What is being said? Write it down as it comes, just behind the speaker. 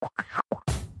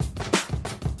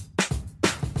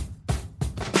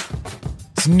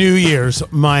It's New Year's,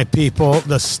 my people,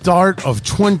 the start of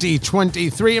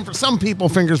 2023. And for some people,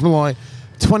 Fingers Malloy,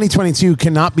 2022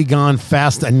 cannot be gone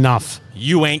fast enough.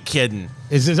 You ain't kidding.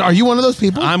 Are you one of those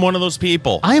people? I'm one of those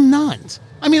people. I am not.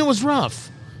 I mean, it was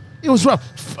rough. It was rough.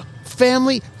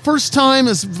 Family, first time,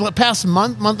 this past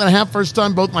month and a half, first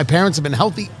time both my parents have been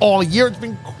healthy all year. It's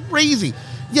been crazy.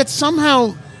 Yet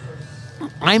somehow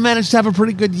I managed to have a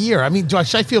pretty good year. I mean,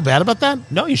 should I feel bad about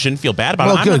that? No, you shouldn't feel bad about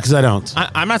it. Well, good, because I don't.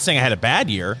 I'm not saying I had a bad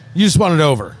year. You just want it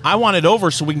over. I want it over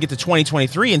so we can get to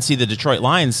 2023 and see the Detroit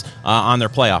Lions on their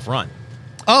playoff run.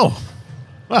 Oh.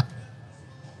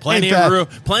 Plenty of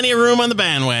room on the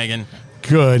bandwagon.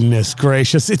 Goodness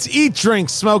gracious. It's Eat, Drink,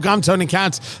 Smoke. I'm Tony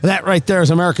Katz. That right there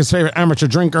is America's favorite amateur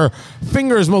drinker,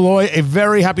 Fingers Malloy. A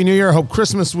very happy new year. Hope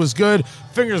Christmas was good.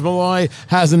 Fingers Malloy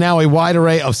has now a wide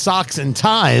array of socks and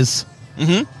ties.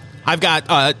 Mm-hmm. I've got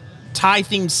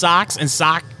tie-themed socks and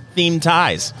sock-themed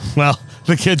ties. Well,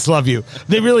 the kids love you.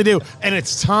 They really do. And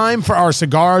it's time for our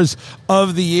cigars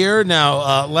of the year.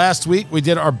 Now, last week we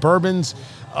did our bourbons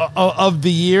of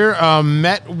the year,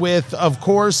 met with, of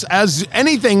course, as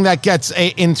anything that gets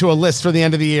into a list for the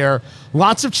end of the year,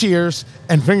 lots of cheers,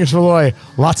 and Fingers Malloy,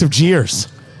 lots of jeers.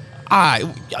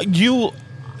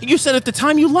 You said at the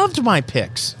time you loved my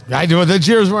picks. I do. The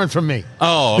jeers weren't from me.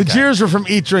 Oh, okay. The jeers were from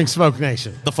Eat, Drink, Smoke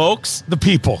Nation. The folks? The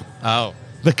people. Oh.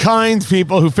 The kind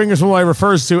people who Fingers Malloy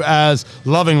refers to as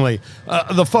lovingly.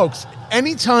 The folks.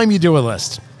 Anytime you do a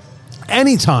list,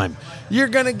 anytime, you're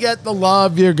going to get the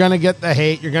love, you're going to get the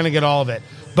hate, you're going to get all of it.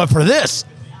 But for this,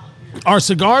 our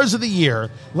cigars of the year,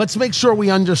 let's make sure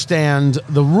we understand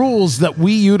the rules that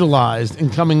we utilized in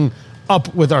coming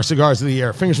up with our cigars of the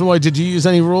year. Fingers Malloy, did you use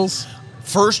any rules?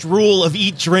 First rule of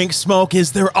Eat, Drink, Smoke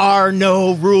is there are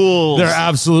no rules. There are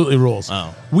absolutely rules.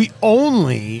 Oh. We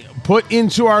only put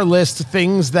into our list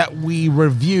things that we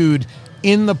reviewed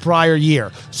in the prior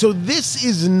year. So this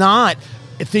is not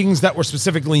things that were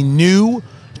specifically new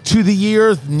to the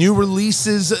year, new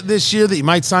releases this year that you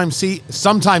might sometimes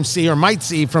see or might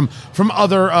see from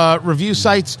other review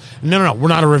sites. No, we're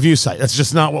not a review site. That's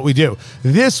just not what we do.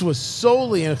 This was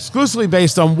solely and exclusively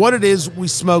based on what it is we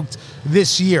smoked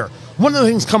this year. One of the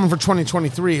things coming for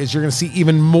 2023 is you're going to see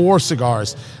even more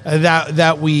cigars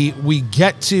that we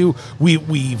get to.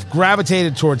 We've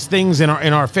gravitated towards things in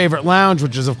our favorite lounge,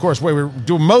 which is, of course, where we're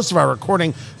doing most of our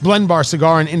recording. Blend Bar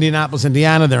Cigar in Indianapolis,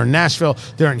 Indiana. They're in Nashville.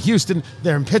 They're in Houston.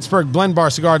 They're in Pittsburgh,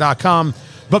 blendbarcigar.com.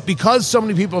 But because so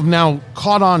many people have now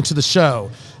caught on to the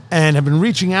show and have been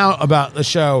reaching out about the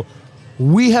show,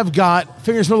 we have got,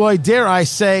 Fingers Malloy, dare I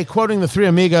say, quoting the Three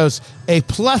Amigos, a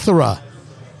plethora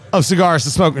of cigars to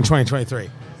smoke in 2023.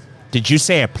 Did you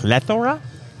say a plethora?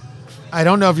 I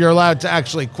don't know if you're allowed to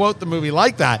actually quote the movie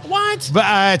like that. What?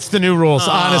 But it's the new rules.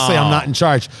 Oh. Honestly, I'm not in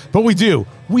charge. But we do.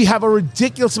 We have a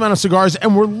ridiculous amount of cigars,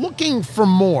 and we're looking for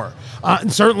more.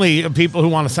 And certainly, people who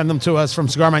want to send them to us from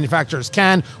cigar manufacturers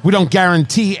can. We don't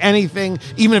guarantee anything.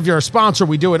 Even if you're a sponsor,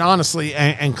 we do it honestly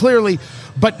and clearly.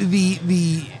 But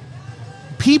the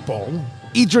people...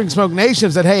 Eat, Drink, Smoke Nation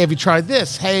said, hey, have you tried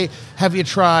this? Hey, have you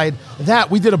tried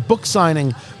that? We did a book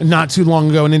signing not too long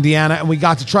ago in Indiana, and we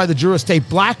got to try the Drew Estate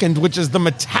Blackened, which is the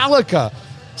Metallica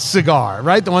cigar,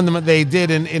 right? The one that they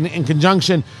did in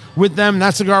conjunction with them.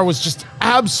 That cigar was just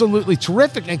absolutely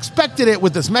terrific. I expected it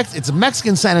with this it's a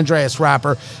Mexican San Andreas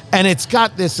wrapper, and it's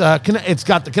got this it's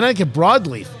got the Connecticut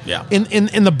broadleaf. Yeah.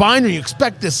 In the binder, you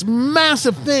expect this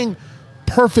massive thing.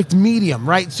 Perfect medium,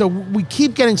 right? So we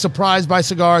keep getting surprised by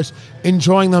cigars,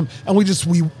 enjoying them, and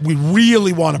we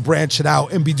really want to branch it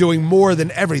out and be doing more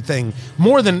than everything,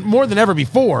 more than ever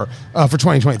before for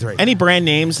 2023. Any brand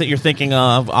names that you're thinking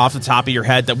of off the top of your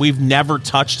head that we've never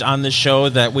touched on this show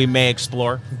that we may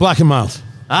explore? Black and Mild.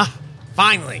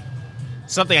 Finally.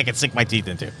 Something I can sink my teeth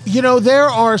into. You know, there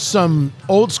are some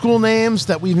old school names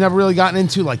that we've never really gotten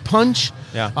into, like Punch.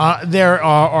 Yeah. There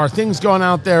are things going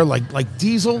out there like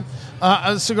Diesel.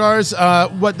 Cigars,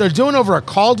 what they're doing over at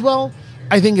Caldwell,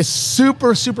 I think is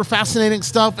super, super fascinating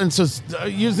stuff. And so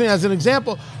using it as an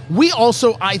example, we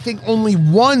also, I think only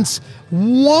once,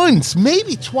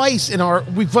 maybe twice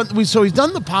we've done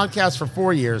the podcast for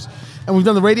 4 years and we've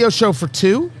done the radio show for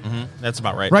 2. Mm-hmm. That's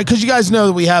about right. Right, because you guys know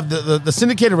that we have the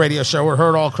syndicated radio show. We're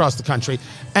heard all across the country.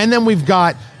 And then we've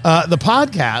got the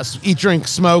podcast, Eat, Drink,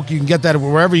 Smoke. You can get that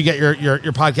wherever you get your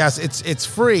podcast. It's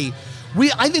free.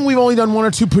 I think we've only done 1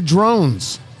 or 2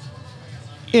 Padrones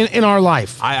in our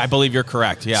life. I believe you're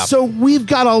correct, yeah. So we've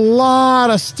got a lot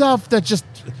of stuff that just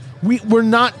we're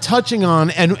not touching on,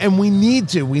 and we need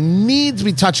to. We need to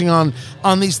be touching on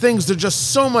these things. There's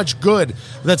just so much good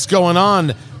that's going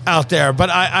on out there. But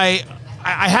I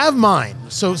have mine.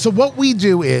 So what we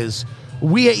do is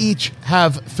We each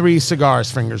have 3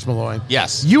 cigars, Fingers Malloy.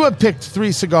 Yes. You have picked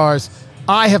 3 cigars.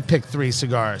 I have picked 3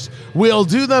 cigars. We'll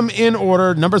do them in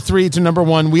order, number 3 to number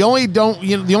 1. We only don't,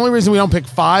 the only reason we don't pick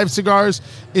 5 cigars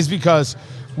is because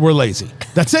we're lazy.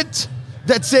 That's it.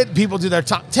 That's it. People do their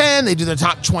top 10. They do their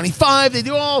top 25. They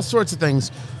do all sorts of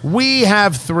things. We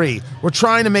have 3. We're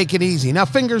trying to make it easy. Now,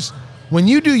 Fingers, when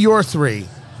you do your 3,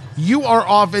 you are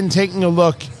often taking a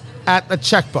look at the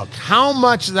checkbook. How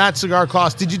much that cigar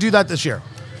cost? Did you do that this year?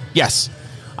 Yes,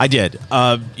 I did.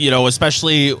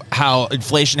 Especially how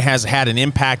inflation has had an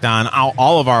impact on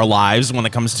all of our lives when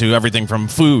it comes to everything from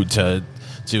food to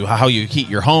how you heat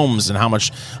your homes and how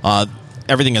much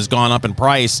everything has gone up in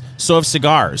price. So have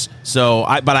cigars.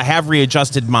 But I have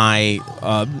readjusted my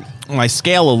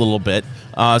scale a little bit.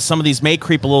 Some of these may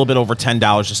creep a little bit over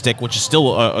 $10 a stick, which is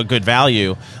still a good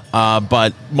value.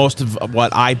 But most of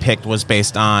what I picked was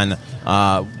based on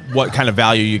what kind of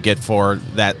value you get for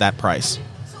that price.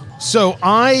 So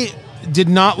I did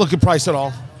not look at price at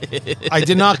all. I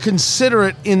did not consider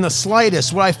it in the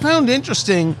slightest. What I found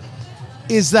interesting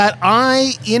is that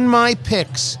in my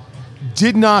picks,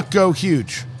 did not go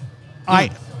huge. I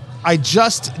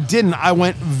just didn't. I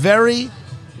went very,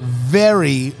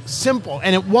 very simple.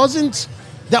 And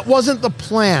that wasn't the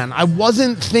plan. I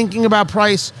wasn't thinking about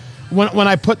price when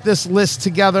I put this list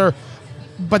together.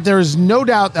 But there is no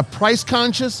doubt that price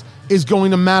conscious is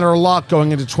going to matter a lot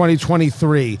going into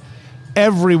 2023.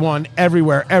 Everyone,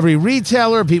 everywhere, every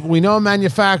retailer, people we know in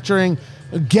manufacturing,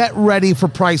 get ready for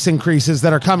price increases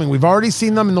that are coming. We've already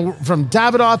seen them from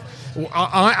Davidoff.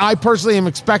 I personally am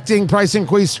expecting price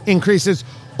increases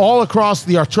all across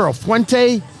the Arturo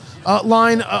Fuente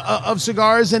line of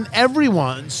cigars, and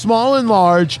everyone, small and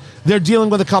large, they're dealing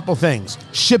with a couple things.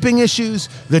 Shipping issues,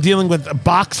 they're dealing with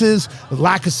boxes,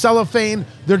 lack of cellophane,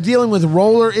 they're dealing with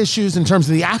roller issues in terms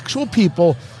of the actual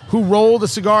people who roll the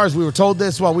cigars. We were told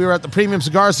this while we were at the Premium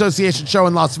Cigar Association show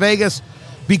in Las Vegas.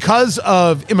 Because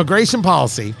of immigration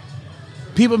policy,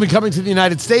 people have been coming to the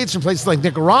United States from places like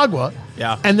Nicaragua,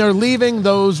 and they're leaving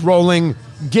those rolling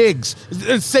gigs.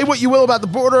 Say what you will about the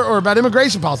border or about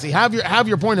immigration policy. Have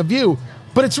your point of view,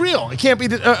 but it's real. It can't be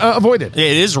avoided.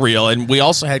 It is real, and we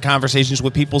also had conversations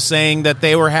with people saying that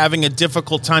they were having a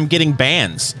difficult time getting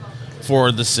bans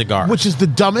for the cigar. Which is the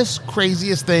dumbest,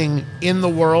 craziest thing in the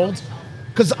world.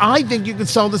 Because I think you could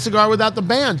sell the cigar without the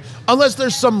band. Unless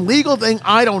there's some legal thing,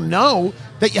 I don't know,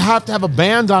 that you have to have a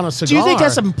band on a cigar. Do you think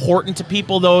that's important to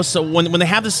people, though? So when they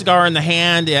have the cigar in the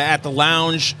hand at the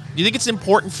lounge, do you think it's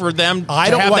important for them to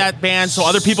have that band so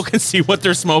other people can see what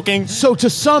they're smoking? So to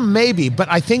some, maybe, but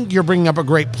I think you're bringing up a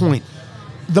great point.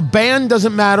 The band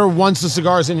doesn't matter once the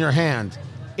cigar is in your hand.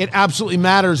 It absolutely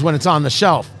matters when it's on the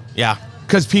shelf. Yeah.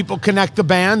 Because people connect the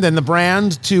band and the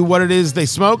brand to what it is they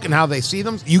smoke and how they see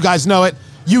them. You guys know it.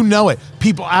 You know it.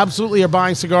 People absolutely are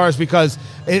buying cigars because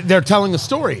they're telling a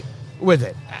story with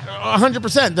it.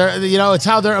 100%. It's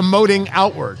how they're emoting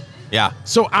outward. Yeah.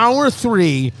 So our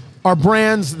 3 are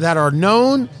brands that are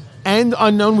known and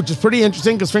unknown, which is pretty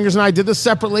interesting because Fingers and I did this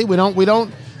separately. We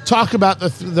don't talk about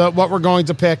the what we're going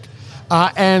to pick.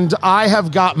 And I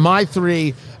have got my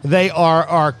 3. They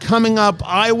are coming up.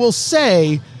 I will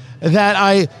say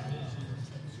that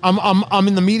I'm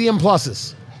in the medium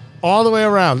pluses all the way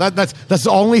around. That's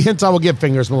the only hint I will give,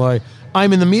 Fingers Malloy.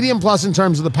 I'm in the medium plus in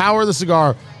terms of the power of the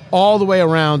cigar all the way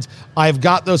around. I've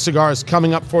got those cigars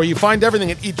coming up for you. Find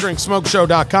everything at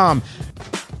eatdrinksmokeshow.com.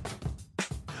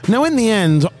 Now, in the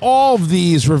end, all of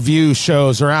these review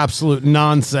shows are absolute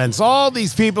nonsense. All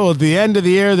these people at the end of the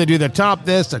year, they do the top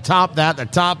this, the top that, the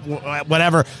top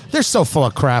whatever. They're so full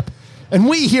of crap. And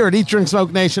we here at Eat, Drink,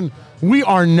 Smoke Nation, we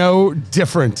are no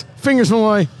different. Fingers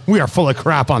Malloy, we are full of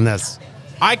crap on this.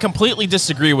 I completely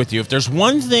disagree with you. If there's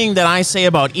one thing that I say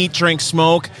about Eat, Drink,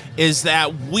 Smoke is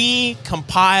that we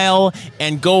compile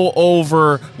and go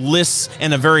over lists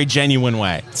in a very genuine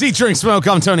way. It's Eat, Drink, Smoke.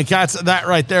 I'm Tony Katz. That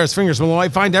right there is Fingers Malloy.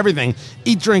 Find everything.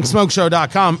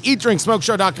 EatDrinkSmokeShow.com.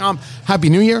 EatDrinkSmokeShow.com. Happy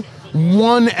New Year.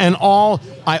 One and all.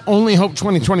 I only hope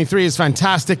 2023 is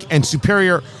fantastic and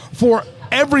superior for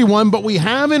everyone, but we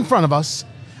have in front of us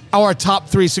our top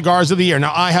 3 cigars of the year.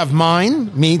 Now, I have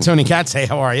mine, me, Tony Katz, hey,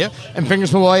 how are you? And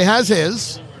Fingers Malloy has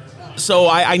his. So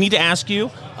I need to ask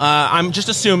you, I'm just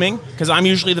assuming, because I'm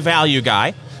usually the value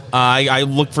guy, I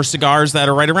look for cigars that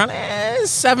are right around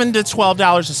 $7 to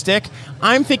 $12 a stick.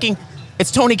 I'm thinking,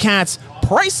 it's Tony Katz,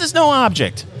 price is no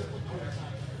object.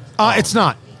 It's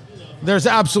not. There's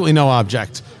absolutely no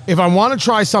object. If I want to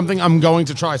try something, I'm going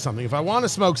to try something. If I want to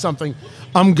smoke something,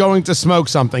 I'm going to smoke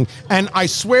something. And I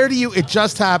swear to you, it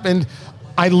just happened.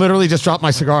 I literally just dropped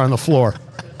my cigar on the floor.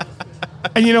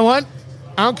 And you know what?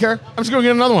 I don't care. I'm just going to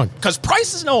get another one. Because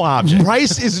price is no object.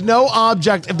 Price is no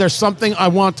object if there's something I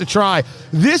want to try.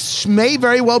 This may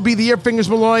very well be the year, Fingers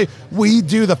Malloy, we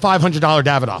do the $500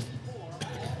 Davidoff.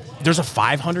 There's a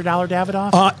 $500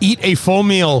 Davidoff? Eat a full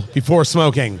meal before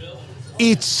smoking.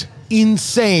 It's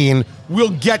insane. We'll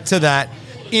get to that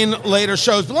in later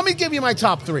shows. But let me give you my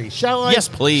top three, shall I? Yes,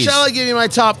 please. Shall I give you my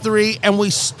top three? And we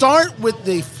start with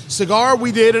the cigar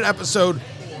we did in episode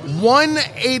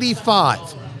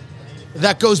 185.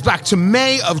 That goes back to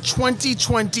May of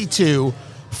 2022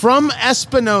 from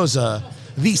Espinosa,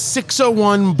 the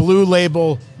 601 Blue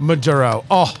Label Maduro.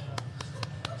 Oh,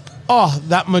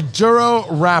 that Maduro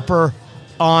wrapper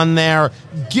on there,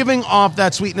 giving off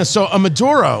that sweetness. So a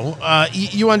Maduro,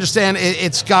 you understand,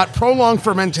 it's got prolonged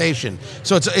fermentation.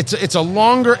 So it's a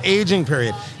longer aging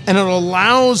period, and it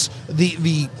allows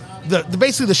the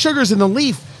basically the sugars in the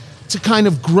leaf to kind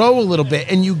of grow a little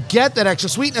bit, and you get that extra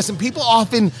sweetness. And people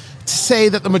often say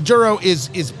that the Maduro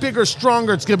is bigger,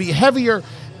 stronger, it's going to be heavier.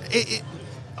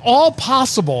 All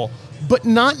possible, but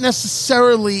not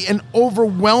necessarily an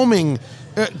overwhelming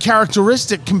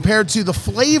characteristic compared to the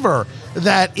flavor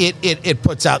that it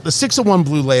puts out. The 601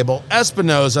 Blue Label,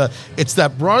 Espinosa, it's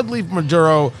that broadleaf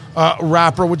Maduro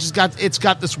wrapper, which it's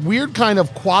got this weird kind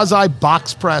of quasi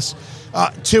box press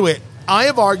to it. I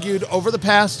have argued over the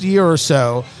past year or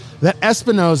so that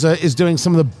Espinosa is doing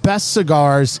some of the best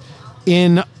cigars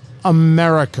in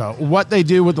America. What they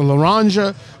do with the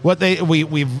Laranja,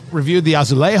 we've reviewed the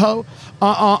Azulejo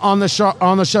on the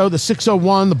show, the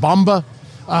 601, the Bomba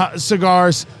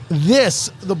cigars.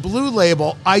 The Blue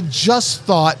Label, I just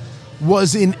thought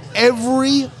was in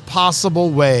every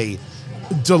possible way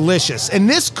delicious. And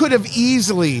this could have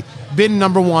easily been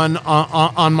number one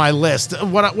on my list.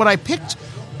 What I picked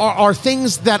are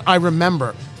things that I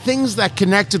remember, things that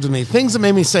connected to me, things that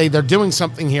made me say they're doing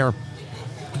something here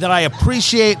that I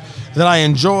appreciate, that I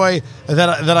enjoy,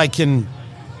 that I can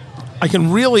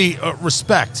really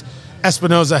respect.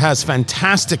 Espinosa has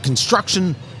fantastic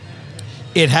construction.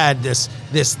 It had this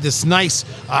nice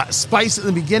spice at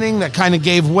the beginning that kind of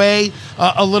gave way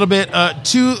a little bit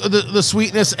to the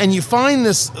sweetness. And you find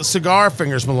this cigar,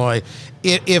 Fingers Malloy,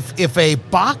 if a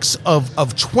box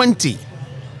of 20,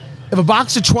 if a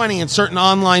box of 20 in certain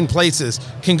online places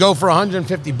can go for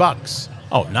 $150.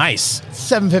 Oh, nice.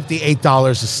 $7.50, $8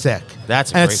 a stick.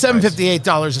 That's a and great it's $7.50,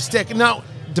 $8 a stick. Now,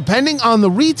 depending on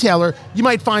the retailer, you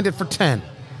might find it for $10.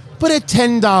 But at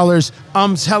 $10,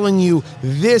 I'm telling you,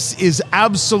 this is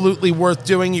absolutely worth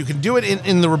doing. You can do it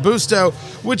in the Robusto,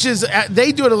 which is,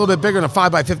 they do it a little bit bigger in a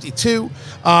 5x52.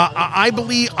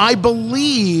 I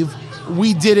believe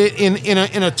we did it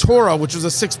in a Toro, which was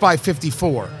a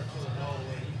 6x54.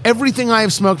 Everything I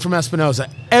have smoked from Espinosa,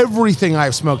 everything I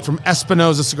have smoked from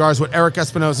Espinosa cigars, what Eric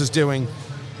Espinosa is doing,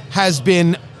 has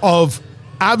been of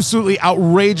absolutely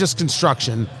outrageous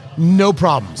construction, no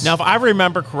problems. Now, if I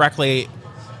remember correctly,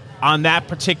 on that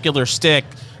particular stick,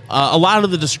 a lot of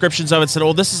the descriptions of it said,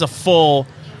 "Oh, this is a full,"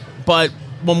 but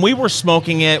when we were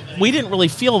smoking it, we didn't really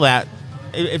feel that.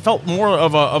 It felt more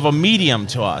of a medium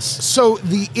to us. So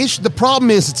the problem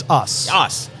is it's us.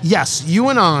 Us, yes, you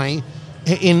and I.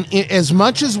 In as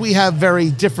much as we have very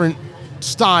different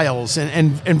styles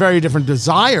and very different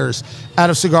desires out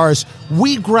of cigars,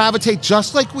 we gravitate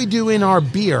just like we do in our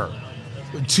beer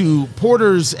to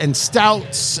porters and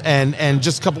stouts, and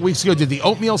just a couple weeks ago did the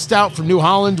oatmeal stout from New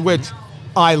Holland, which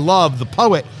I love, the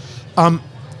Poet.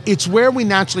 It's where we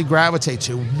naturally gravitate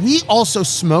to. We also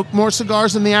smoke more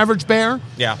cigars than the average bear.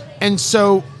 Yeah. And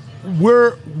so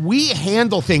we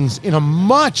handle things in a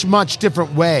much, much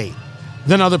different way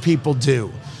than other people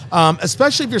do.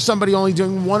 Especially if you're somebody only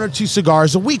doing 1 or 2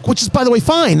 cigars a week, which is, by the way,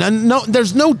 fine. And no,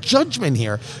 there's no judgment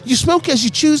here. You smoke as you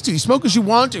choose to. You smoke as you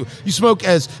want to. You smoke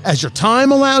as your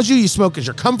time allows you. You smoke as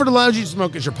your comfort allows you. You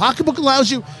smoke as your pocketbook allows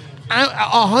you.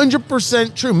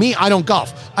 100% true. Me, I don't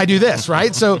golf. I do this,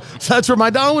 right? So that's where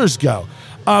my dollars go.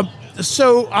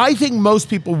 So I think most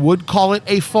people would call it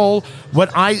a full. But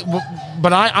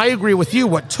I agree with you.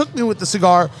 What took me with the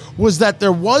cigar was that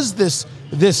there was this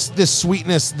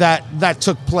sweetness that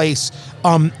took place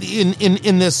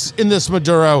in this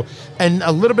Maduro, and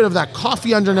a little bit of that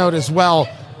coffee undernote as well.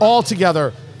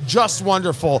 Altogether, just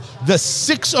wonderful. The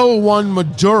 601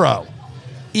 Maduro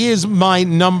is my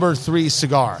number 3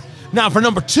 cigar. Now for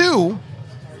number two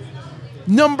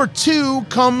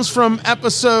comes from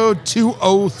episode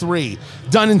 203,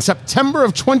 done in September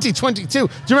of 2022. Do you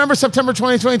remember September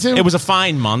 2022? It was a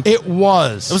fine month. It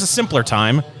was. It was a simpler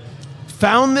time.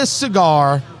 Found this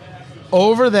cigar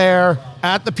over there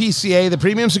at the PCA, the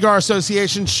Premium Cigar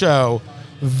Association show,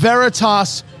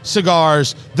 Veritas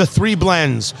Cigars, the 3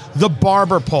 blends, the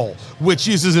Barber Pole, which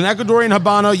uses an Ecuadorian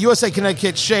Habano, USA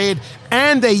Connecticut Shade,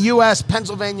 and a U.S.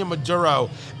 Pennsylvania Maduro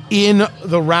in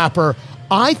the wrapper.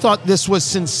 I thought this was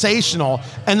sensational,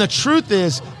 and the truth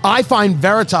is, I find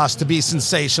Veritas to be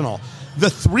sensational. The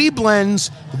 3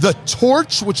 blends, the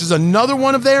Torch, which is another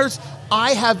one of theirs,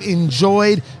 I have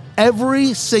enjoyed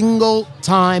every single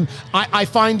time. I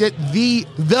find it the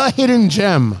hidden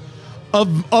gem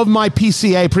of my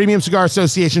PCA, Premium Cigar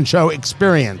Association show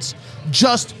experience.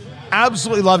 Just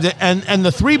absolutely loved it. And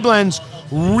the 3 blends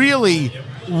really,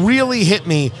 really hit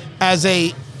me as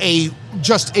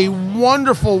just a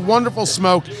wonderful, wonderful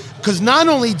smoke, because not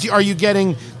only are you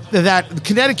getting that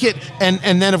Connecticut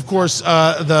and then, of course,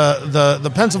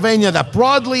 the Pennsylvania, that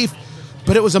broadleaf,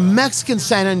 but it was a Mexican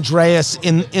San Andreas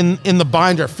in the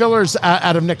binder, fillers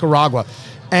out of Nicaragua.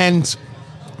 And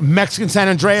Mexican San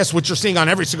Andreas, which you're seeing on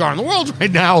every cigar in the world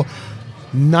right now,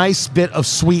 nice bit of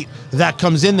sweet that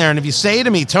comes in there. And if you say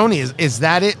to me, Tony, is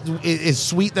that it? Is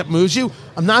sweet that moves you?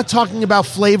 I'm not talking about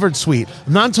flavored sweet.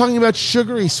 I'm not talking about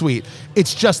sugary sweet.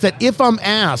 It's just that if I'm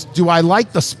asked, do I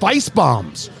like the spice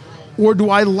bombs, or do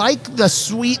I like the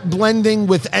sweet blending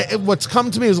with what's come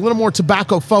to me is a little more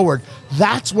tobacco forward?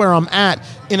 That's where I'm at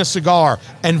in a cigar.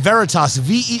 And Veritas,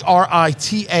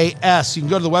 Veritas, you can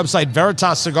go to the website,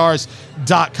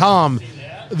 veritascigars.com.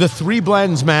 The 3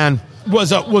 blends, man,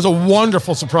 was a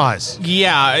wonderful surprise.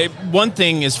 Yeah, one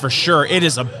thing is for sure, it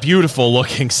is a beautiful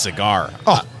looking cigar.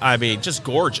 Oh. I mean, just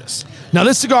gorgeous. Now,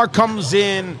 this cigar comes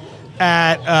in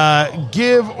at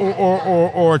give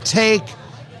or take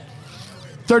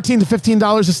 $13 to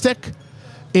 $15 a stick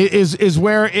is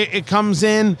where it comes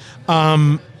in.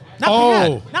 Not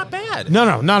bad.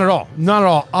 No, not at all. Not at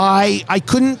all. I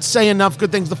couldn't say enough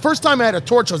good things. The first time I had a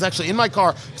Torch, I was actually in my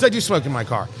car, because I do smoke in my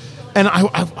car. And I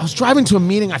was driving to a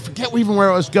meeting. I forget even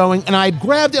where I was going. And I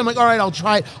grabbed it. I'm like, all right, I'll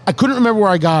try it. I couldn't remember where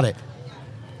I got it.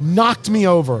 Knocked me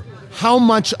over. How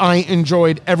much I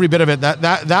enjoyed every bit of it.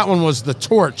 That one was the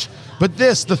Torch. But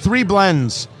this, the 3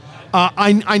 blends,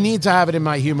 I need to have it in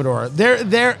my humidor.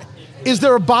 Is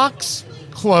there a box?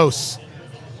 Close.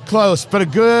 But a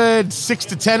good 6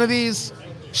 to 10 of these.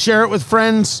 Share it with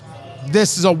friends.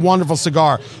 This is a wonderful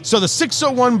cigar. So the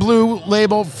 601 Blue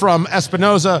label from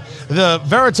Espinosa, the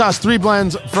Veritas 3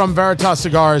 blends from Veritas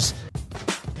Cigars.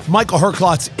 Michael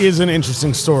Herklotz is an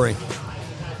interesting story.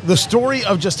 The story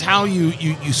of just how you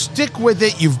stick with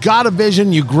it, you've got a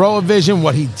vision, you grow a vision,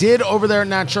 what he did over there at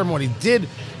Nat Sherman, what he did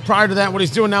prior to that, what he's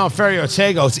doing now at Ferio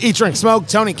Tego. It's Eat, Drink, Smoke,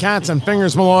 Tony Katz, and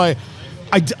Fingers Malloy.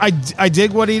 I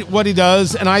dig what he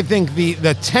does, and I think the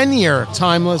 10-year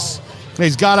Timeless that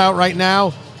he's got out right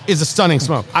now is a stunning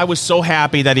smoke. I was so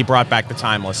happy that he brought back the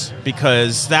Timeless,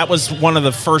 because that was one of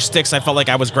the first sticks I felt like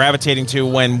I was gravitating to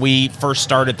when we first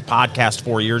started the podcast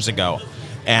 4 years ago.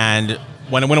 And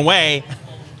when it went away...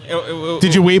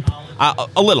 Did you weep?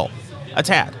 A little. A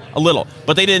tad. A little.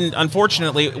 But they didn't,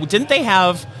 unfortunately... Didn't they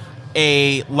have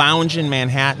a lounge in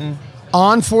Manhattan?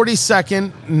 On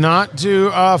 42nd, not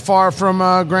too far from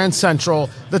Grand Central,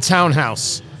 the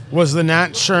Townhouse was the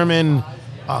Nat Sherman...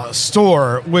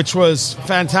 store, which was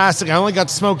fantastic. I only got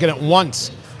to smoke in it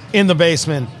once in the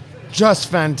basement. Just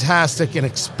fantastic, an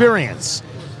experience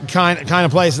kind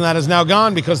of place, and that is now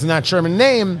gone because the Nat Sherman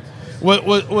name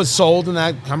was sold, and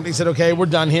that company said, okay, we're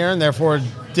done here, and therefore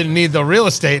didn't need the real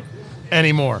estate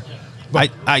anymore.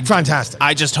 But fantastic.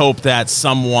 I just hope that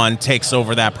someone takes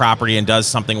over that property and does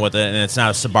something with it, and it's not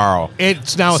a Sbarro.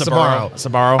 It's now a Sbarro.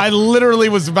 Sbarro? I literally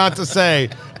was about to say...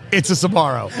 It's a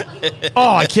Sbarro.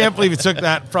 Oh, I can't believe you took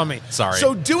that from me. Sorry.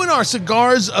 So doing our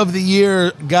Cigars of the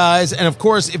Year, guys, and of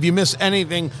course, if you miss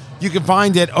anything, you can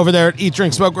find it over there at Eat,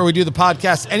 Drink, Smoke, where we do the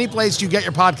podcast. Any place you get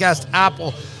your podcast,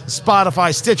 Apple,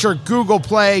 Spotify, Stitcher, Google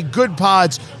Play, Good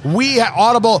Pods,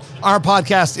 Audible. Our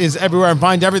podcast is everywhere, and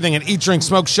find everything at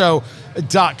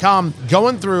eatdrinksmokeshow.com.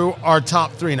 Going through our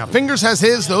top 3. Now, Fingers has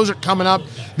his. Those are coming up.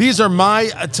 These are my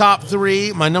top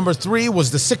 3. My number 3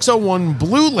 was the 601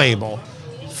 Blue label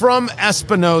from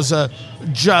Espinosa.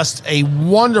 Just a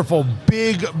wonderful,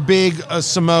 big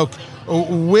smoke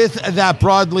with that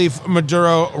broadleaf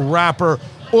Maduro wrapper.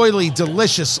 Oily,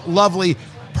 delicious, lovely,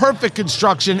 perfect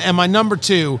construction. And my number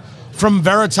 2 from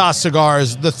Veritas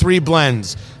Cigars, the 3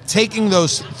 blends. Taking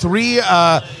those 3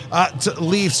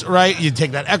 leaves, right? You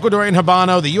take that Ecuadorian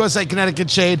Habano, the USA Connecticut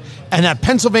Shade, and that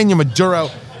Pennsylvania Maduro,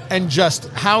 and just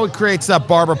how it creates that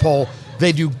barber pole.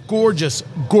 They do gorgeous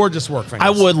work. Fingers. I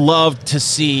would love to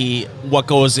see what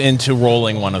goes into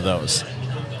rolling one of those.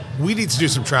 We need to do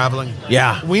some traveling.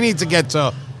 Yeah. We need to get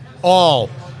to all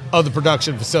of the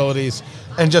production facilities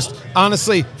and just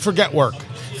honestly forget work.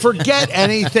 Forget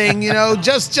anything,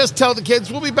 just tell the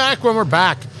kids we'll be back when we're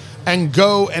back. and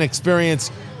go and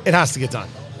experience, it has to get done.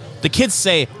 The kids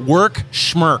say work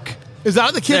schmirk. Is that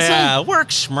what the kids say? Yeah, work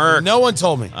schmirk. No one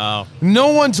told me. Oh.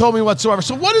 No one told me whatsoever.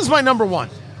 So what is my number one?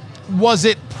 Was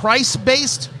it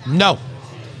price-based? No.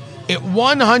 It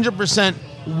 100%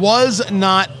 was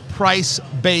not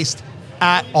price-based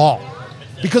at all.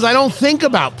 Because I don't think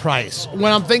about price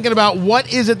when I'm thinking about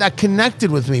what is it that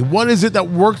connected with me? What is it that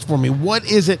worked for me? What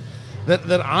is it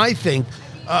that I think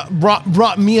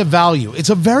brought me a value? It's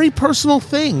a very personal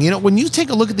thing. You know, when you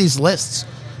take a look at these lists,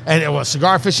 and it was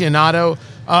Cigar Aficionado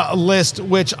list,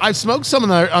 which I've smoked some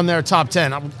on their top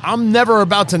 10. I'm never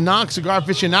about to knock Cigar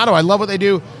Aficionado. I love what they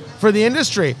do for the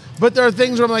industry. But there are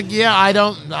things where I'm like, yeah,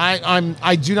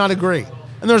 I do not agree.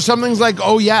 And there's some things like,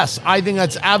 oh yes, I think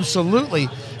that's absolutely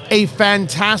a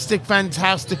fantastic,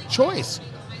 fantastic choice.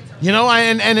 You know,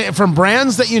 and from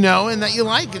brands that you know and that you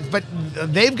like, but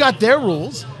they've got their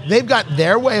rules. They've got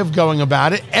their way of going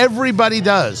about it. Everybody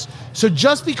does. So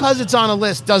just because it's on a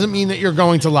list doesn't mean that you're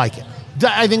going to like it.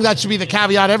 I think that should be the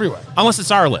caveat everywhere. Unless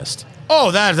it's our list.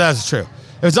 Oh, that's true.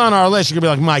 If it's on our list, you could be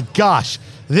like, my gosh,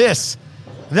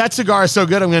 that cigar is so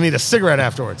good, I'm going to need a cigarette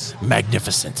afterwards.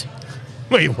 Magnificent.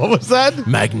 Wait, what was that?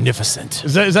 Magnificent.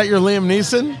 Is that your Liam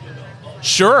Neeson?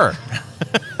 Sure.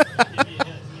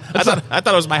 I thought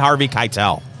it was my Harvey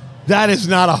Keitel. That is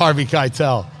not a Harvey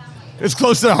Keitel. It's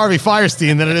closer to Harvey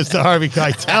Firestein than it is to Harvey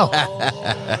Keitel.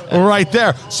 Right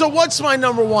there. So what's my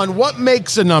number one? What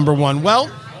makes a number one?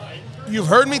 Well, you've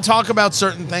heard me talk about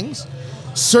certain things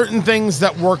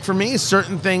that work for me,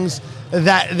 certain things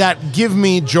that give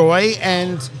me joy,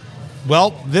 and,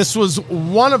 well, this was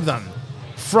one of them.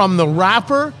 From the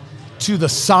wrapper to the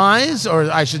size,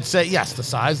 or I should say, yes, the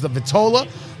size, the vitola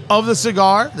of the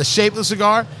cigar, the shape of the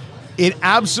cigar, it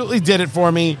absolutely did it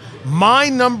for me. My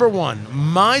number one,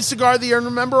 my cigar of the year, and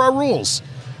remember our rules.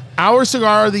 Our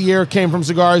cigar of the year came from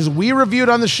cigars we reviewed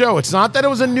on the show. It's not that it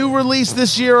was a new release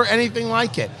this year or anything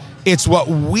like it. It's what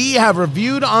we have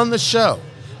reviewed on the show.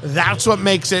 That's what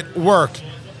makes it work.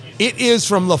 It is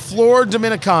from La Flor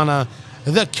Dominicana,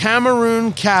 the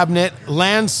Cameroon Cabinet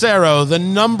Lancero, the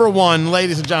number one,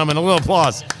 ladies and gentlemen. A little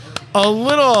applause.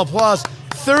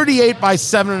 38 by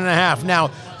 7.5.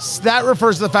 Now, that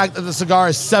refers to the fact that the cigar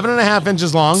is 7.5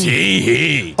 inches long.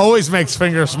 Gee. Always makes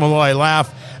Fingers Malloy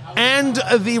laugh. And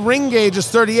the ring gauge is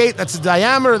 38. That's the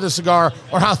diameter of the cigar,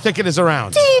 or how thick it is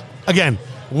around. Again,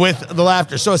 with the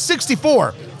laughter. So a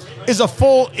 64 is a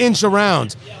full inch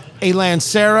around. A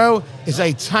Lancero is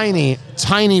a tiny,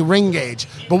 tiny ring gauge.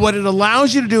 But what it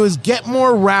allows you to do is get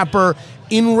more wrapper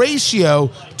in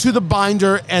ratio to the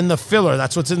binder and the filler.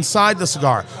 That's what's inside the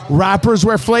cigar. Wrapper is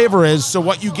where flavor is, so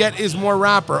what you get is more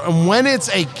wrapper. And when it's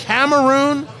a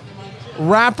Cameroon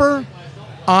wrapper,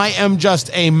 I am just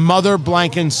a mother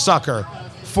blanking sucker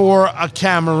for a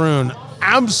Cameroon.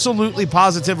 Absolutely,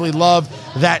 positively love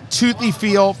that toothy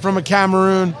feel from a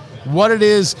Cameroon, what it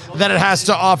is that it has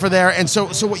to offer there. And so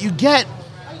what you get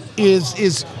is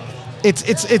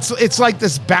it's like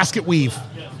this basket weave.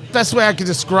 Best way I can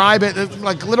describe it,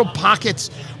 like little pockets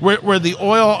where the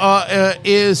oil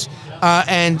is,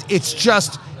 and it's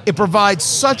just, it provides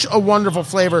such a wonderful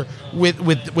flavor with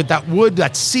that wood,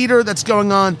 that cedar that's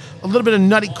going on, a little bit of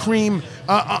nutty cream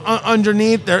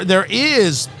underneath. There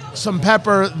is some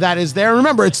pepper that is there.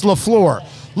 Remember, it's La Flor.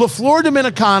 La Flor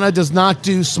Dominicana does not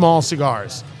do small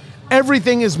cigars.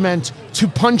 Everything is meant to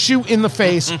punch you in the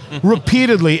face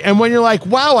repeatedly. And when you're like,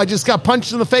 wow, I just got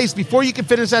punched in the face, before you can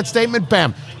finish that statement,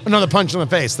 bam, another punch in the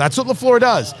face. That's what La Flor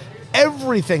does.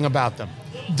 Everything about them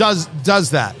does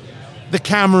that. The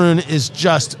Cameroon is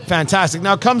just fantastic.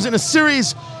 Now, it comes in a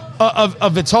series of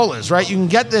vitolas, right? You can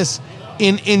get this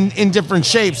in different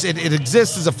shapes. It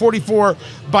exists as a 44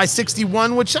 by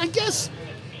 61, which I guess...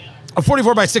 A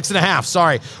 44 by 6.5,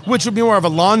 sorry, which would be more of a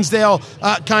Lonsdale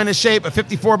kind of shape. A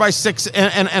 54 by 6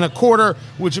 and a quarter,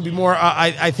 which would be more,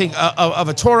 I think, of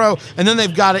a Toro. And then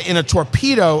they've got it in a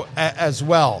torpedo as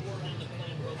well.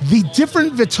 The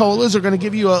different vitolas are going to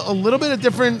give you a little bit of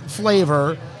different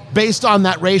flavor based on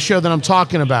that ratio that I'm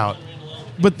talking about.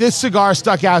 But this cigar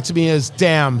stuck out to me as,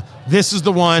 damn, this is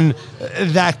the one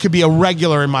that could be a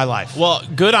regular in my life. Well,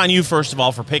 good on you, first of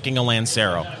all, for picking a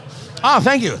Lancero. Oh,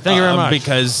 thank you. Thank you very much.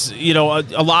 Because, you know,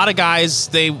 a lot of guys,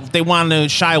 they want to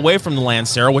shy away from the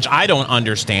Lancero, which I don't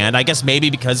understand. I guess maybe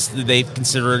because they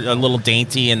consider it a little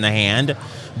dainty in the hand.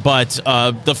 But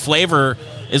the flavor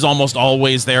is almost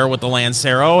always there with the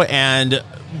Lancero. And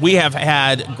we have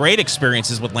had great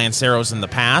experiences with Lanceros in the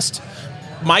past.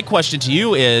 My question to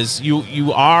you is,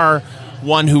 you are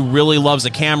one who really loves a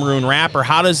Cameroon wrapper.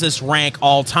 How does this rank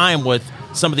all time with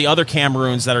some of the other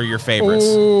Cameroons that are your favorites?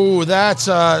 Oh, that's,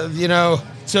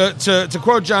 To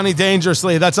quote Johnny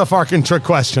Dangerously, that's a fucking trick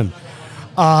question.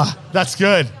 That's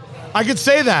good. I could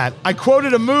say that. I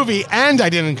quoted a movie and I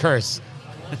didn't curse.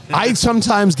 I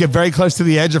sometimes get very close to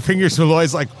the edge of Fingers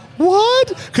Malloy's like, what?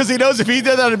 Because he knows if he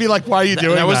did that, it'd be like, why are you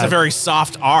doing that? That was a very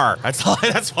soft R. That's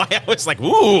why I was like,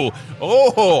 ooh,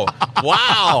 oh,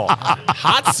 wow,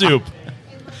 hot soup.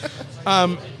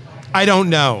 I don't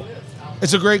know.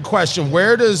 It's a great question.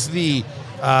 Where does the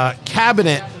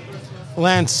cabinet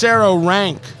Lancero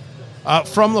rank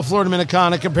from La Flor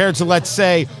Dominicana compared to, let's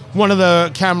say, one of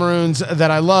the Cameroons that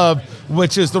I love,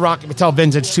 which is the Rocky Patel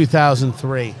Vintage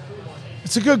 2003?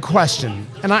 It's a good question.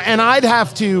 And I'd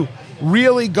have to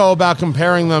really go about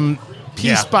comparing them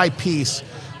piece by piece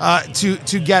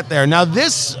to get there. Now,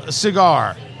 this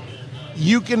cigar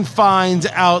you can find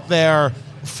out there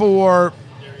for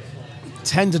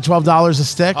 $10 to $12 a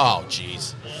stick. Oh,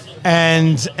 jeez.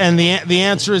 And the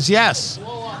answer is yes.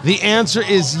 The answer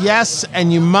is yes,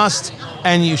 and you must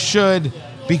and you should,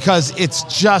 because it's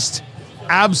just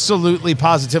absolutely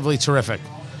positively terrific.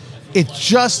 It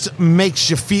just makes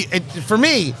you feel, for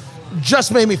me,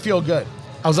 just made me feel good.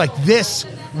 I was like, this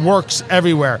works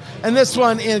everywhere. And this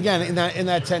one, again, in that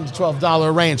 $10 to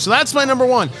 $12 range. So that's my number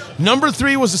one. Number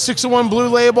 3 was the 601 Blue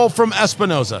Label from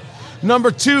Espinosa.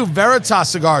 Number 2, Veritas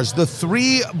Cigars, the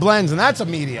 3 blends, and that's a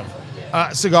medium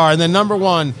cigar. And then number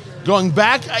 1, going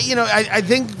back, I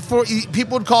think for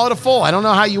people would call it a full. I don't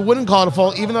know how you wouldn't call it a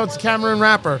full, even though it's a Cameroon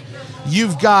wrapper.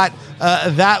 You've got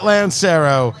that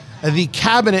Lancero, the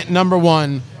cabinet number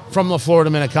 1 from La Flor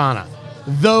Dominicana.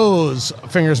 Those,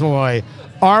 Fingers Malloy,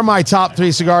 are my top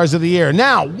 3 cigars of the year.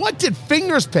 Now, what did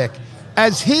Fingers pick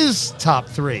as his top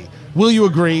 3? Will you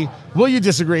agree? Will you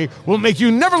disagree? Will it make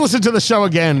you never listen to the show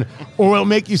again? Or will it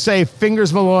make you say,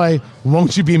 Fingers Malloy,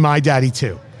 won't you be my daddy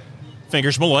too?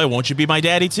 Fingers Malloy, won't you be my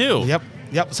daddy too? Yep.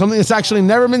 Something that's actually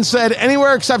never been said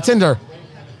anywhere except Tinder.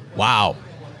 Wow.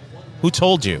 Who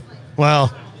told you?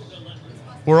 Well,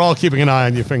 we're all keeping an eye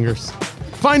on you, Fingers.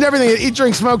 Find everything at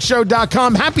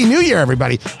EatDrinkSmokeShow.com. Happy New Year,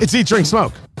 everybody. It's Eat, Drink,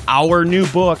 Smoke. Our new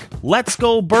book, Let's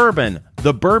Go Bourbon,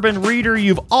 the bourbon reader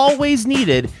you've always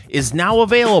needed, is now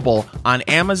available on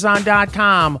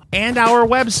Amazon.com and our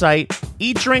website,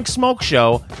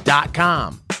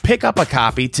 EatDrinkSmokeShow.com. Pick up a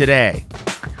copy today.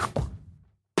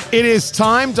 It is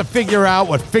time to figure out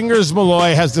what Fingers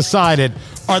Malloy has decided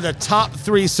are the top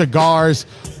 3 cigars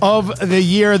of the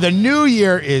year. The new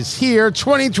year is here.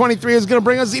 2023 is going to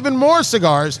bring us even more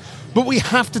cigars, but we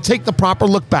have to take the proper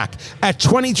look back at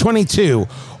 2022.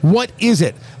 What is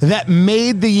it that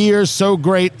made the year so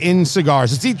great in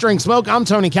cigars? It's Eat, Drink, Smoke. I'm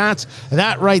Tony Katz.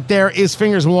 That right there is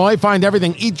Fingers Malloy. Find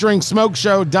everything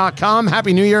EatDrinkSmokeShow.com.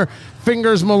 Happy New Year,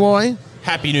 Fingers Malloy.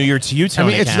 Happy New Year to you,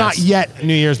 Tony. It's not yet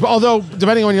New Year's, but although,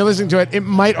 depending on when you're listening to it, it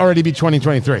might already be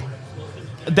 2023.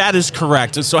 That is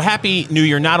correct. So happy New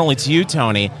Year not only to you,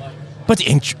 Tony, but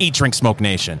to Eat, Drink, Smoke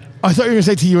Nation. I thought you were going to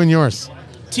say to you and yours.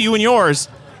 To you and yours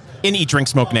in Eat, Drink,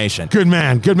 Smoke Nation. Good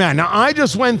man. Now, I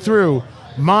just went through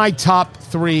my top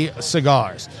 3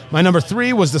 cigars. My number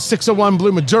 3 was the 601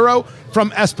 Blue Maduro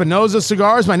from Espinosa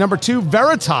Cigars. My number 2,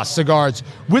 Veritas Cigars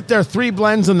with their 3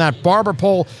 blends in that barber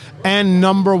pole. And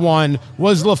number 1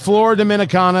 was La Flor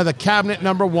Dominicana, the cabinet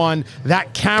number 1,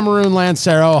 that Cameroon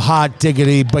Lancero Hot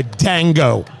Diggity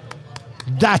Badango.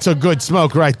 That's a good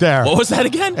smoke right there. What was that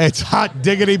again? It's Hot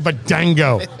Diggity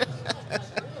Badango.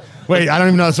 Wait, I don't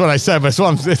even know that's what I said, but it's what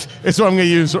I'm going to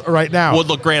use right now. Would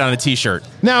look great on a T-shirt.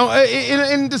 Now,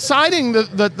 in deciding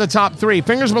the top 3,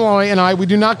 Fingers Malloy and I, we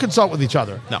do not consult with each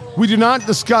other. No. We do not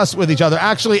discuss with each other.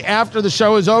 Actually, after the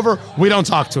show is over, we don't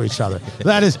talk to each other.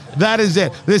 That is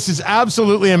it. This is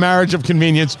absolutely a marriage of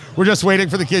convenience. We're just waiting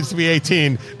for the kids to be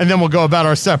 18, and then we'll go about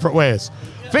our separate ways.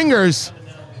 Fingers,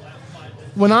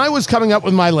 when I was coming up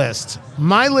with my list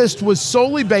was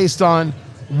solely based on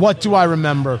what do I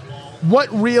remember? What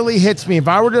really hits me? If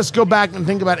I were to just go back and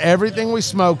think about everything we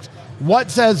smoked,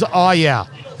 what says, oh yeah,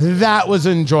 that was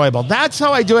enjoyable? That's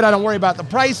how I do it. I don't worry about the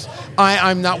price.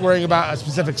 I'm not worrying about a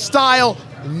specific style.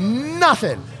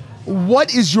 Nothing.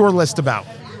 What is your list about?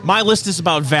 My list is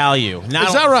about value. Is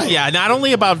that right? Yeah, not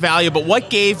only about value, but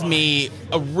what gave me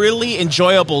a really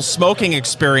enjoyable smoking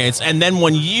experience. And then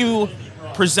when you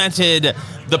presented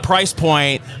the price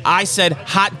point, I said,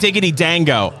 hot diggity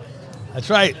dango.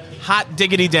 That's right. Hot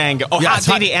diggity dango. Oh, Yeah,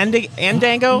 hot diggity and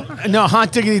dango? No,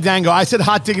 hot diggity dango. I said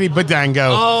hot diggity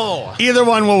badango. Oh. Either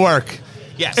one will work.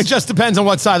 Yes. It just depends on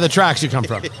what side of the tracks you come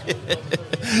from.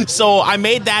 So I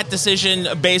made that decision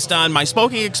based on my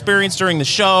smoking experience during the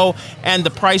show and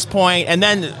the price point, and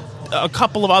then a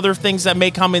couple of other things that may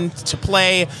come into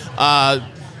play.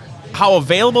 How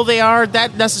available they are,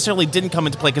 that necessarily didn't come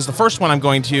into play because the first one I'm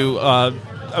going to,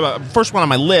 first one on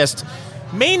my list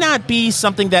may not be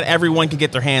something that everyone can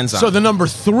get their hands on. So the number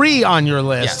 3 on your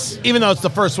list, Yes. even though it's the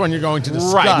first one you're going to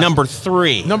discuss. right, number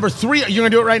 3. Number 3, are you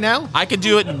going to do it right now? I could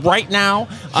do it right now.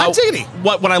 Hot diggity.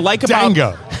 What I like about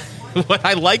Dango. what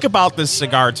I like about this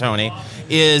cigar, Tony,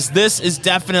 is this is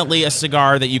definitely a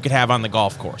cigar that you could have on the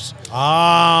golf course.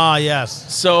 Ah,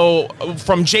 yes. So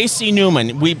from J.C.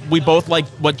 Newman, we both like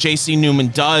what J.C. Newman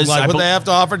does. Like I what bel- they have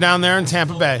to offer down there in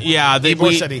Tampa Bay. Yeah,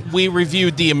 Ybor City. we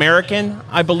reviewed the American,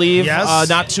 I believe, Yes.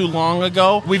 not too long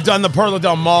ago. We've done the Perla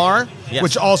Del Mar, Yes.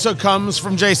 which also comes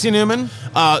from J.C. Newman.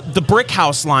 The Brick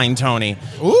House line, Tony.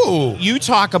 Ooh. You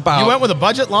talk about You went with a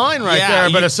budget line right Yeah,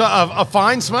 there, but a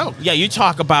fine smoke. Yeah, you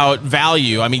talk about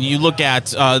value. I mean, you look at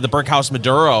the Brick House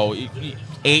Maduro,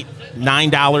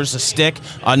 $8-9 a stick.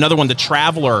 Another one, the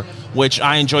Traveler, which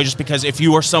I enjoy just because if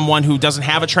you are someone who doesn't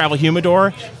have a travel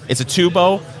humidor, it's a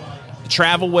tubo.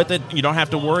 Travel with it, you don't have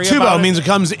to worry about Tubo it. means it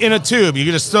comes in a tube. You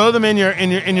can just throw them in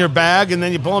your bag, and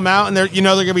then you pull them out, and they're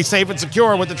going to be safe and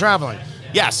secure with the traveling.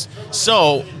 Yes.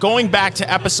 So going back to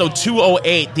episode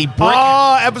 208, the Brick.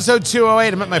 Oh, episode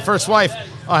 208. I met my first wife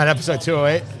on episode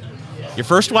 208. Your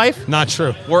first wife? Not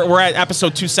true. We're at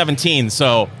episode 217.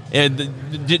 So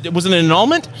was it an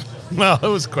annulment? Well, it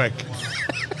was quick.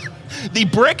 The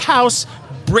Brick House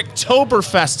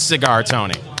Bricktoberfest cigar,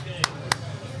 Tony.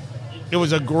 It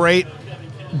was a great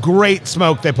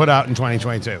smoke they put out in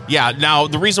 2022. Yeah. Now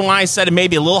the reason why I said it may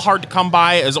be a little hard to come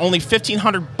by is only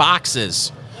 1,500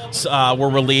 boxes were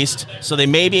released, so they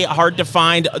may be hard to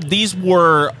find. These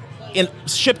were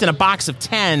shipped in a box of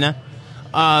 10,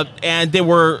 and they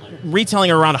were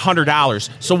retailing around $100.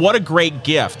 So what a great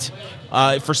gift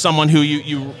for someone who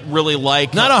you really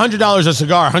like. Not $100 a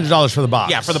cigar, $100 for the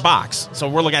box. Yeah, for the box. So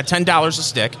we're looking at $10 a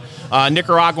stick.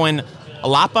 Nicaraguan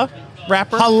Jalapa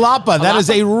wrapper. Jalapa. That is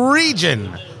Jalapa? a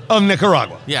region of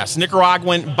Nicaragua. Yes,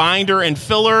 Nicaraguan binder and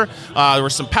filler. There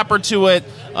was some pepper to it,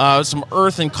 some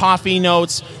earth and coffee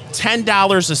notes.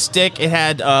 $10 a stick. It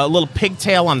had a little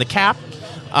pigtail on the cap.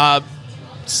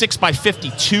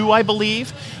 6x52, I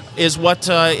believe, is what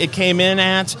it came in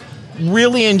at.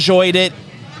 Really enjoyed it.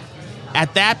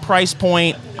 At that price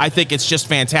point, I think it's just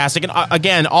fantastic. And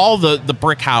again, all the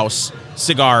Brick House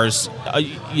cigars,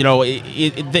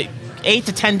 $8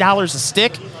 to $10 a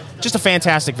stick. Just a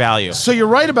fantastic value. So you're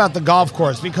right about the golf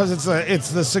course because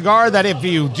it's the cigar that if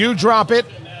you do drop it,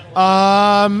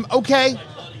 okay,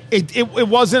 it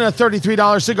wasn't a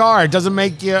 $33 cigar. It doesn't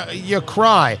make you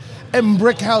cry. And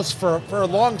Brick House for a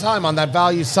long time on that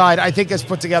value side, I think has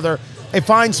put together a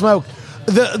fine smoke.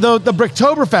 The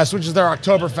Bricktoberfest, which is their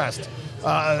Oktoberfest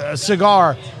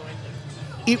cigar.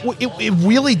 It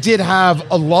really did have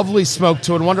a lovely smoke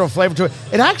to it, a wonderful flavor to it.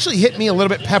 It actually hit me a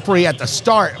little bit peppery at the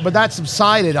start, but that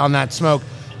subsided on that smoke.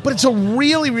 But it's a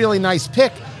really, really nice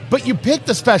pick. But you picked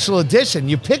a special edition.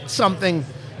 You picked something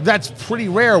that's pretty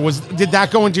rare. Did that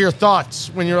go into your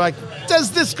thoughts when you're like,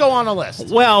 does this go on a list?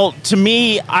 Well, to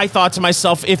me, I thought to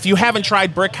myself, if you haven't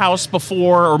tried Brick House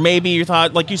before, or maybe you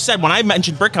thought, like you said, when I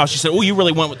mentioned Brick House, you said, oh, you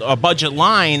really went with a budget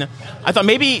line. I thought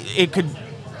maybe it could...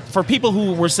 For people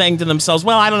who were saying to themselves,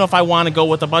 well, I don't know if I want to go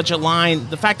with a budget line,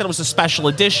 the fact that it was a special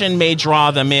edition may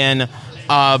draw them in.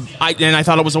 I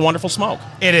thought it was a wonderful smoke.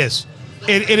 It is.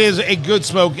 It is a good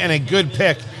smoke and a good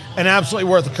pick and absolutely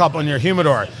worth a couple in your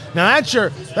humidor. Now, that's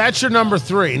your number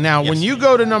 3. Now, when you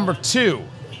go to number 2,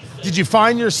 did you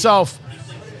find yourself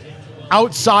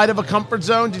outside of a comfort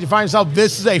zone? Did you find yourself,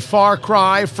 this is a far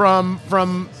cry from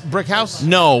Brick House?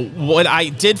 No, what I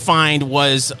did find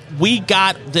was we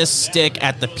got this stick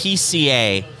at the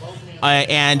PCA,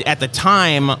 and at the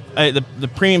time, the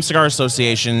Premium Cigar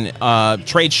Association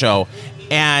trade show,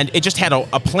 and it just had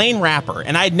a plain wrapper,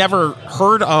 and I'd never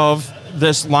heard of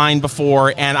this line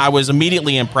before, and I was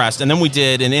immediately impressed. And then we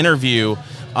did an interview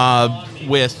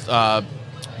with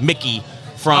Mickey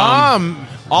from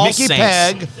All Mickey Saints.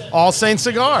 Pegg, All Saints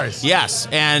Cigars. Yes,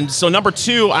 and so number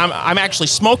 2, I'm actually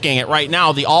smoking it right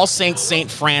now, the All Saints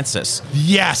St. Francis.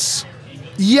 Yes.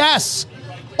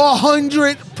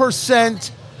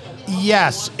 100%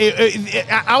 yes.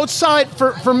 Outside,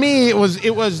 for me, it was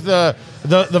the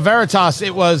Veritas.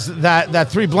 It was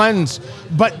that 3 blends.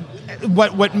 But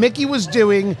what Mickey was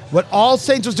doing, what All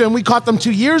Saints was doing, we caught them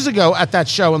 2 years ago at that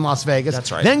show in Las Vegas.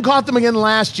 That's right. Then caught them again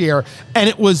last year, and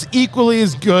it was equally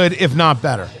as good, if not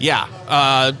better.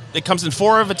 Yeah, it comes in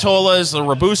 4 Vitolas, a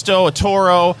Robusto, a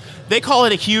Toro. They call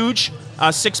it a huge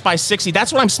 6x60.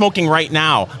 That's what I'm smoking right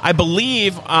now. I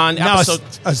believe on episode...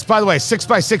 By the way,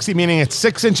 6x60 meaning it's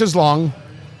 6 inches long.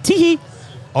 Tee-hee.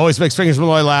 Always makes Fingers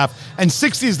Malloy laugh. And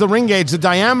 60 is the ring gauge, the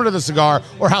diameter of the cigar,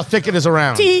 or how thick it is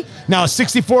around. Tee. Now, a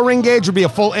 64 ring gauge would be a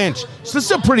full inch. So this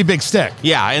is a pretty big stick.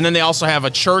 Yeah, and then they also have a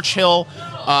Churchill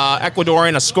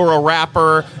Ecuadorian Oscuro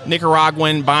wrapper,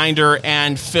 Nicaraguan binder,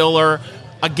 and filler.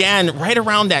 Again, right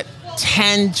around that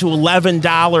 $10 to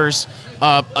 $11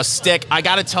 a stick. I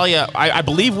got to tell you, I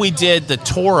believe we did the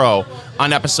Toro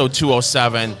on episode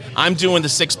 207. I'm doing the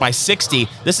 6x60.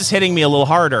 This is hitting me a little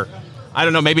harder. I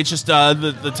don't know, maybe it's just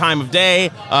the time of day,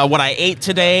 what I ate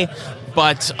today.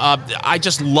 But I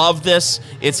just love this.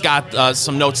 It's got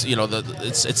some notes,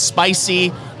 it's spicy,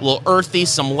 a little earthy,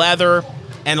 some leather,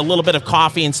 and a little bit of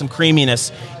coffee and some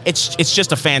creaminess. It's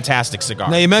just a fantastic cigar.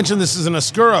 Now, you mentioned this is an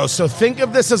Oscuro, so think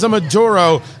of this as a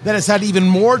Maduro that has had even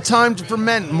more time to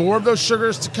ferment, more of those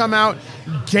sugars to come out,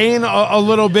 gain a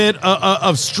little bit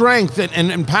of strength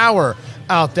and power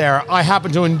out there. I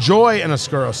happen to enjoy an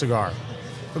Oscuro cigar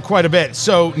quite a bit.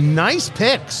 So, nice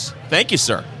picks. Thank you,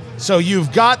 sir. So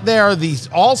you've got there the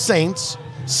All Saints,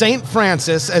 St.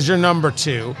 Francis as your number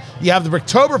 2. You have the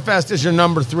Bricktoberfest as your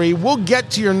number 3. We'll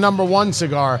get to your number 1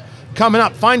 cigar coming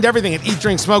up. Find everything at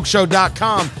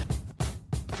eatdrinksmokeshow.com.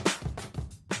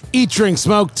 Eat, Drink,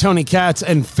 Smoke, Tony Katz,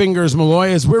 and Fingers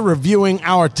Malloy as we're reviewing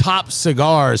our top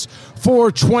cigars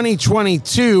for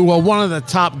 2022. Well, one of the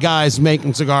top guys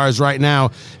making cigars right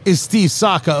now is Steve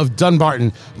Saka of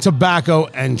Dunbarton Tobacco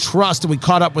and Trust. And we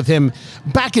caught up with him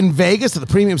back in Vegas at the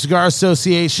Premium Cigar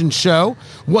Association show.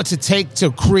 What's it take to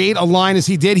create a line as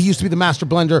he did? He used to be the master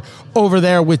blender over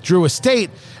there with Drew Estate.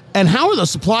 And how are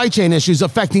those supply chain issues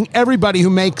affecting everybody who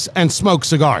makes and smokes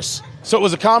cigars? So it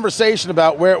was a conversation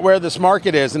about where this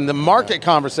market is, and the market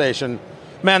conversation,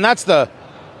 man, that's the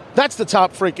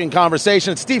top freaking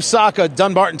conversation. It's Steve Saka,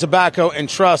 Dunbarton Tobacco and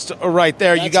Trust, right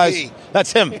there. That's you guys, me.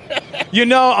 That's him. You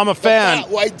know I'm a fan. That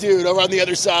white dude over on the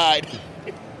other side.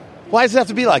 Why does it have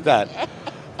to be like that?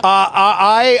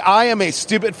 I am a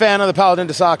stupid fan of the Paladin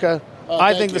de Saka.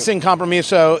 I think the Sin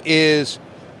Compromiso is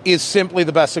simply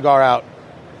the best cigar out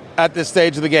at this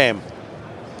stage of the game.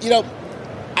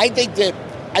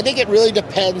 I think it really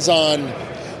depends on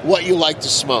what you like to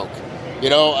smoke.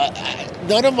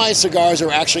 None of my cigars are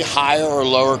actually higher or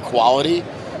lower quality.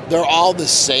 They're all the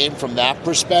same from that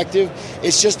perspective.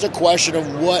 It's just a question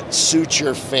of what suits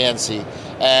your fancy.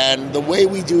 And the way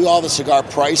we do all the cigar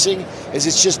pricing is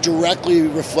it's just directly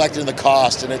reflected in the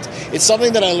cost. And it's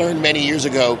something that I learned many years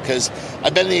ago because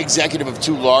I've been the executive of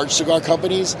 2 large cigar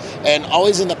companies. And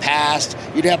always in the past,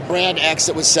 you'd have brand X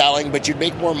that was selling, but you'd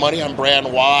make more money on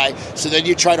brand Y. So then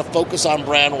you try to focus on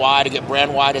brand Y to get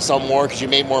brand Y to sell more because you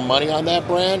made more money on that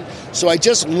brand. So I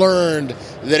just learned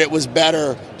that it was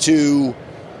better to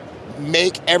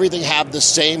make everything have the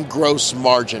same gross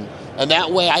margin. And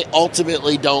that way I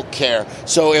ultimately don't care.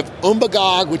 So if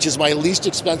Umbagog, which is my least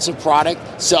expensive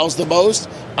product, sells the most,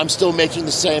 I'm still making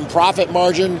the same profit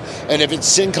margin. And if it's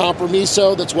Sin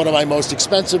Compromiso, that's one of my most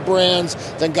expensive brands,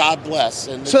 then God bless.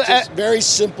 And it's just very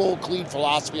simple, clean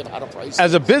philosophy of how to price it.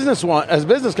 As a business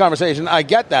conversation, I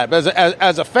get that. But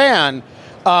as a fan,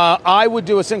 I would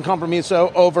do a Sin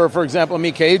Compromiso over, for example, a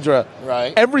Mica Hydra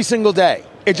every single day.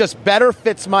 It just better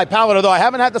fits my palate, although I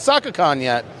haven't had the Saka-Con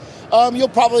yet. You'll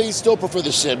probably still prefer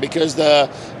the Sin because the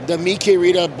Mica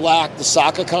Rita Black, the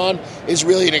Saka-Con, is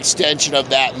really an extension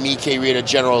of that Mica Rita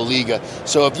General Liga.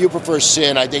 So if you prefer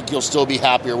Sin, I think you'll still be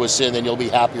happier with Sin than you'll be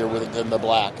happier with it than the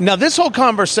Black. Now, this whole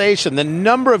conversation, the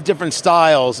number of different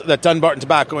styles that Dunbarton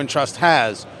Tobacco and Trust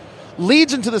has,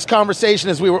 leads into this conversation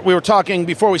as we were talking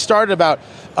before we started about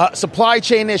supply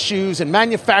chain issues and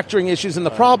manufacturing issues and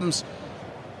the problems.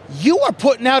 You are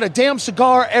putting out a damn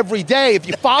cigar every day. If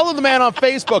you follow the man on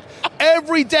Facebook,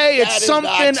 every day it's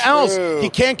something else. He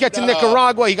can't get to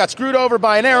Nicaragua. He got screwed over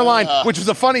by an airline, which was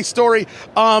a funny story.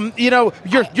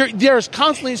 There's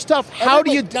constantly stuff. How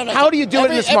do you do it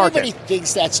in this market? Everybody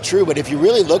thinks that's true, but if you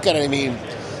really look at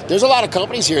it, there's a lot of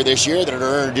companies here this year that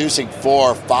are introducing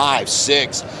 4, 5,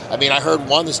 6. I heard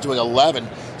one that's doing 11.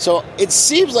 So it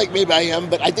seems like maybe I am,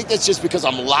 but I think that's just because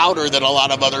I'm louder than a lot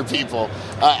of other people.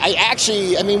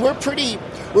 We're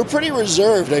pretty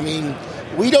reserved. I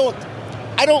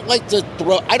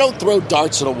don't throw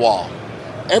darts at a wall.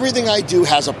 Everything I do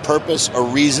has a purpose, a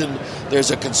reason.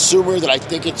 There's a consumer that I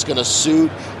think it's going to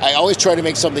suit. I always try to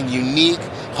make something unique,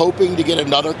 hoping to get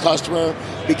another customer,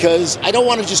 because I don't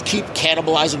want to just keep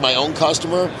cannibalizing my own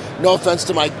customer. No offense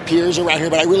to my peers around here,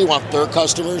 but I really want their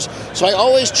customers. So I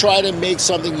always try to make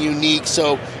something unique.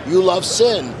 So you love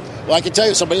Sin. Well, I can tell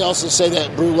you, somebody else will say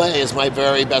that Brûlée is my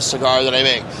very best cigar that I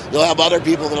make. You'll have other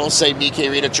people that will say Mica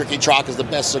Rita Tricky Troc is the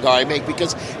best cigar I make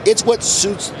because it's what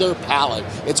suits their palate.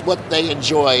 It's what they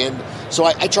enjoy. And so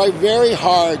I try very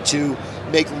hard to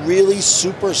make really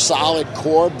super solid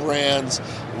core brands,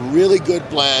 really good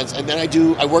blends, and then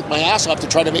I work my ass off to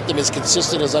try to make them as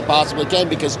consistent as I possibly can,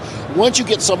 because once you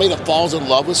get somebody that falls in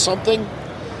love with something,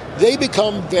 they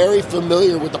become very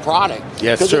familiar with the product.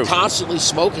 Yeah, it's because they're true. constantly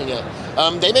smoking it.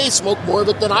 They may smoke more of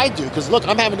it than I do because, look,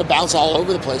 I'm having to bounce all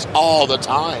over the place all the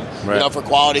time, Right. for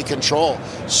quality control.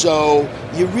 So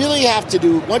you really have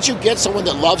to once you get someone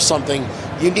that loves something,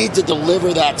 you need to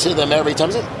deliver that to them every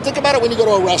time. Think about it when you go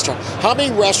to a restaurant. How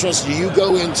many restaurants do you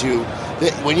go into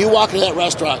that when you walk into that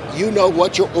restaurant, you know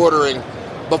what you're ordering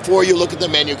before you look at the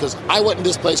menu? Because I went in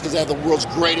this place because they have the world's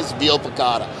greatest veal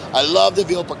piccata. I love the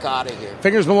veal piccata here.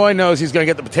 Fingers Malloy knows he's going to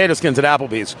get the potato skins at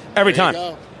Applebee's every There you time.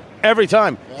 go. Every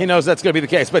time he knows that's going to be the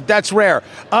case, but that's rare.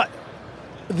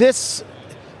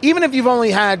 Even if you've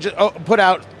only had put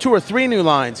out 2 or 3 new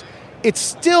lines, it's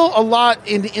still a lot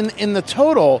in the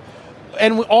total.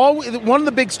 And one of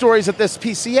the big stories at this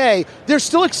PCA, there's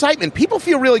still excitement. People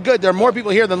feel really good. There are more people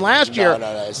here than last year,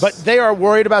 but they are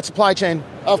worried about supply chain.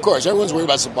 Of course, everyone's worried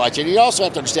about supply chain. You also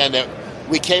have to understand that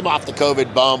we came off the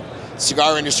COVID bump.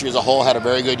 Cigar industry as a whole had a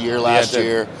very good year last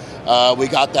year. We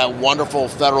got that wonderful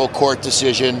federal court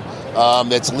decision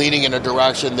that's leaning in a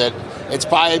direction that it's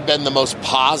probably been the most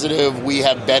positive we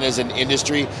have been as an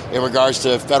industry in regards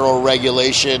to federal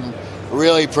regulation,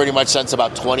 really pretty much since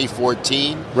about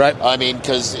 2014. Right. I mean,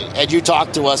 because had you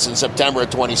talked to us in September of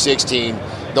 2016,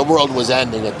 the world was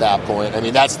ending at that point. I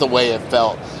mean, that's the way it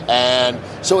felt. And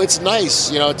so it's nice,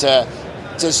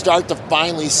 to start to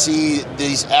finally see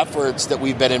these efforts that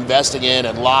we've been investing in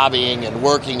and lobbying and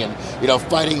working and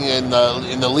fighting in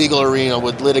the legal arena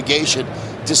with litigation,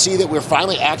 to see that we're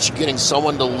finally actually getting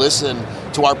someone to listen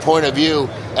to our point of view,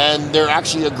 and they're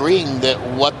actually agreeing that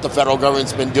what the federal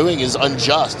government's been doing is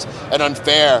unjust and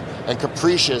unfair and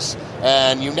capricious,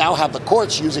 and you now have the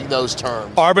courts using those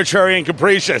terms. Arbitrary and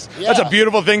capricious. Yeah. That's a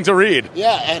beautiful thing to read.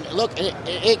 Yeah, and look,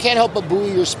 it can't help but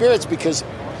buoy your spirits because,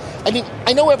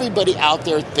 I know everybody out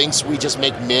there thinks we just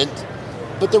make mint,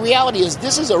 but the reality is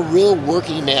this is a real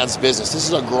working man's business. This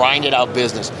is a grinded out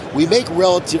business. We make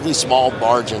relatively small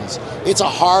margins. It's a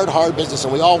hard business,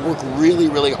 and we all work really,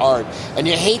 really hard. And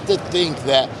you hate to think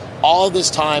that all of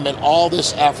this time and all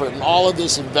this effort and all of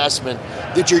this investment,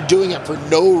 that you're doing it for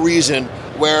no reason,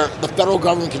 where the federal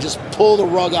government can just pull the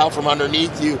rug out from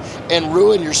underneath you and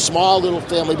ruin your small little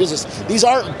family business. These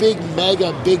aren't big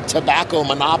tobacco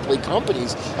monopoly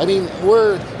companies.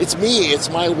 It's me, it's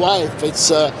my wife,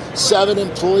 it's 7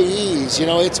 employees.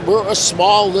 We're a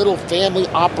small little family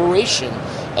operation,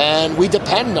 and we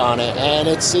depend on it. And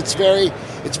it's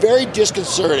very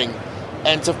disconcerting.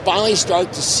 And to finally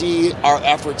start to see our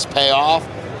efforts pay off,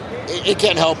 it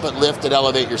can't help but lift and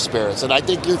elevate your spirits. And I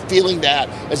think you're feeling that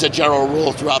as a general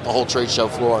rule throughout the whole trade show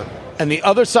floor. And the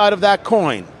other side of that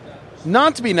coin,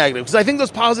 not to be negative, because I think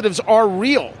those positives are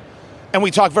real. And we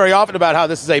talk very often about how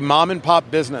this is a mom and pop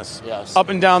business. Yes. Up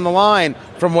and down the line,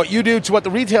 from what you do to what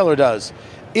the retailer does,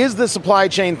 is the supply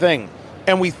chain thing.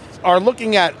 And we are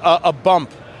looking at a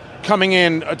bump coming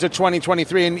in to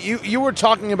 2023. And you were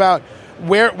talking about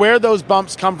where those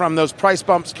bumps come from, those price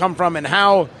bumps come from, and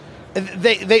how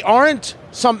they aren't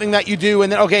something that you do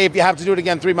and then, okay, if you have to do it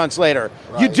again 3 months later.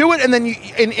 Right. You do it, and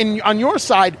then on your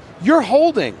side, you're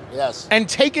holding. Yes. And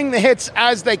taking the hits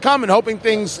as they come and hoping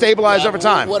things stabilize over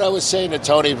time. What I was saying to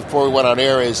Tony before we went on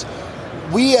air is,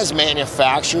 we as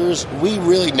manufacturers, we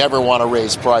really never want to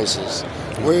raise prices.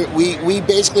 We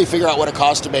basically figure out what it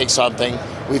costs to make something.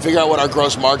 We figure out what our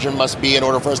gross margin must be in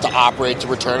order for us to operate, to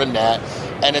return a net.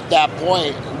 And at that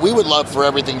point, we would love for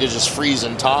everything to just freeze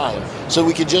in time so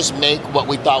we could just make what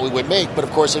we thought we would make. But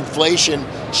of course, inflation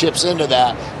chips into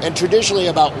that. And traditionally,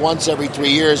 about once every 3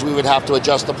 years, we would have to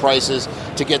adjust the prices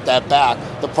to get that back.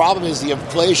 The problem is the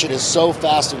inflation is so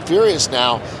fast and furious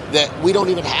now that we don't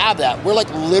even have that. We're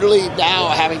like literally now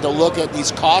having to look at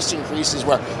these cost increases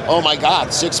where, oh my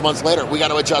God, 6 months later, we got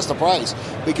to adjust the price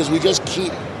because we just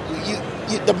keep...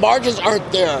 the margins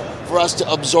aren't there for us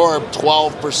to absorb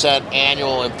 12%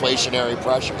 annual inflationary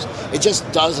pressures. It just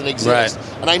doesn't exist.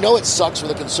 Right. And I know it sucks for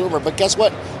the consumer, but guess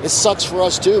what? It sucks for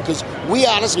us too, because we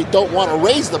honestly don't want to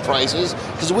raise the prices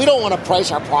because we don't want to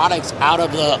price our products out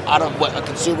of what a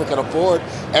consumer can afford.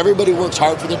 Everybody works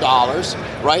hard for the dollars,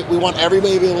 right? We want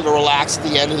everybody to be able to relax at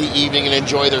the end of the evening and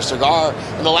enjoy their cigar.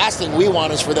 And the last thing we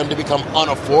want is for them to become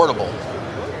unaffordable.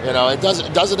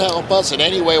 It doesn't help us in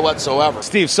any way whatsoever.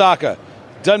 Steve Saka,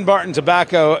 Dunbarton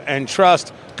Tobacco and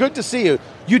Trust. Good to see you.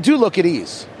 You do look at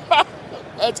ease.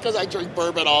 That's because I drink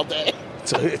bourbon all day.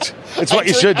 It's what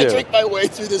you should do. I drink my way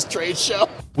through this trade show.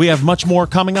 We have much more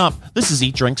coming up. This is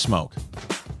Eat, Drink, Smoke.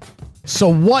 So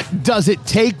what does it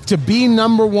take to be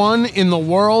number one in the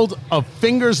world of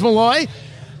Fingers Malloy?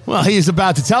 Well, he's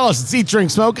about to tell us. It's Eat, Drink,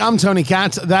 Smoke. I'm Tony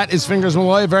Katz. That is Fingers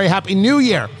Malloy. A very happy new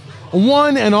year.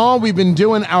 One and all, we've been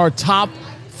doing our top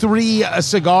 3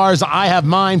 cigars. I have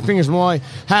mine. Fingers Malloy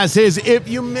has his. If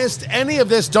you missed any of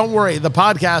this, don't worry. The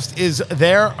podcast is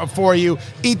there for you.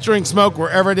 Eat, Drink, Smoke,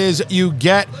 wherever it is you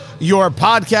get your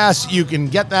podcasts. You can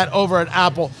get that over at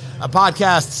Apple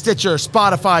Podcast, Stitcher,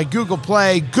 Spotify, Google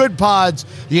Play, Good Pods.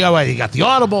 You got the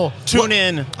Audible. Tune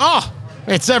in. Oh,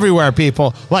 it's everywhere,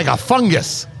 people, like a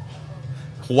fungus.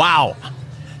 Wow.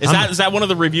 Is that one of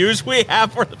the reviews we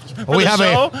have for the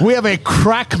show? We have a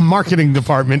crack marketing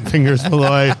department, Fingers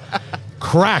Malloy.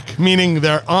 Crack, meaning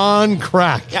they're on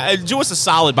crack. Yeah, do us a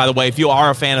solid, by the way, if you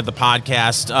are a fan of the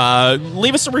podcast,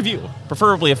 leave us a review,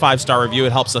 preferably a 5-star review.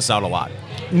 It helps us out a lot.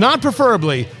 Not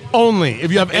preferably, only.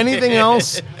 If you have anything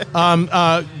else,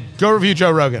 go review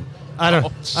Joe Rogan.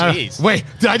 Jeez. Wait,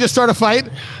 did I just start a fight?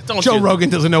 Joe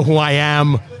Rogan doesn't know who I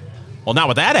am. Well, not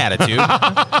with that attitude.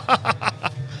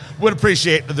 Would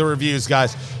appreciate the reviews,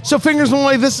 guys. So, Fingers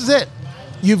Malloy, this is it.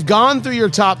 You've gone through your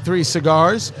top 3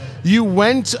 cigars. You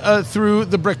went through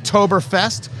the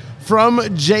Bricktoberfest from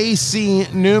J.C.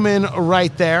 Newman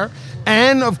right there.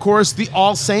 And, of course, the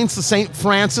All Saints, the St.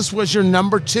 Francis was your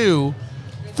number 2.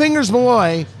 Fingers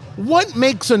Malloy, what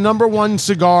makes a number 1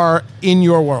 cigar in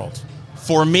your world?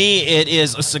 For me, it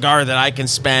is a cigar that I can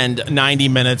spend 90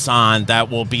 minutes on that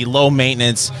will be low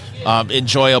maintenance,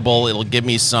 enjoyable. It'll give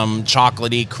me some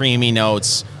chocolatey, creamy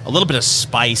notes, a little bit of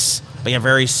spice, but yeah,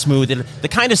 very smooth. The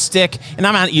kind of stick, and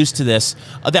I'm not used to this,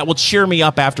 that will cheer me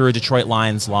up after a Detroit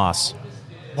Lions loss.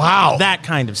 Wow. That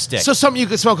kind of stick. So something you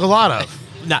could smoke a lot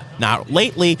of. Not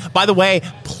lately. By the way,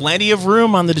 plenty of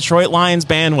room on the Detroit Lions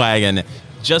bandwagon.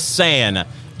 Just saying.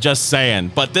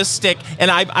 But this stick, and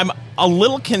I'm a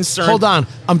little concerned. Hold on.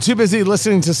 I'm too busy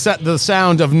listening to the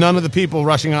sound of none of the people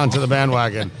rushing onto the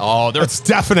bandwagon. It's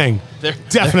deafening. They're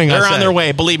I on their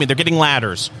way. Believe me, they're getting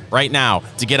ladders right now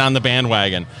to get on the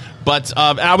bandwagon. But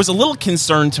I was a little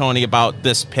concerned, Tony, about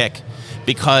this pick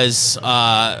because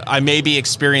I may be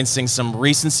experiencing some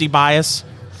recency bias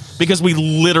because we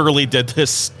literally did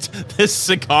this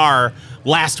cigar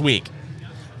last week.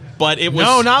 But it was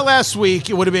no, not last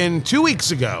week. It would have been 2 weeks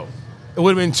ago.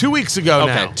 Okay,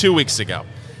 now. 2 weeks ago.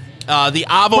 The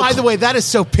Avo. By the way, that is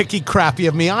so picky crappy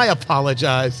of me. I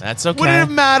apologize. That's okay. Would it have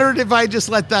mattered if I just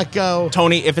let that go?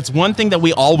 Tony, if it's one thing that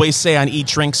we always say on Eat,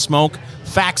 Drink, Smoke,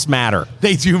 facts matter.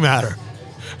 They do matter.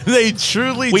 They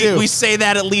truly do. We say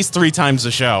that at least 3 times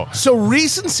a show. So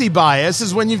recency bias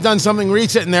is when you've done something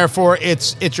recent and therefore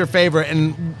it's your favorite.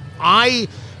 And I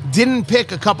didn't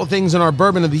pick a couple things in our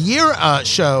Bourbon of the Year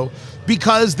show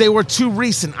because they were too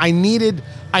recent. I needed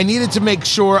to make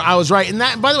sure I was right. And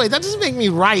that, by the way, that doesn't make me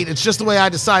right. It's just the way I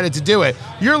decided to do it.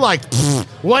 You're like,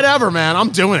 whatever, man.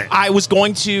 I'm doing it. I was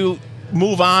going to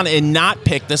move on and not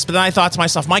pick this, but then I thought to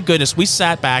myself, my goodness, we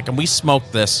sat back and we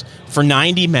smoked this for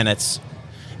 90 minutes.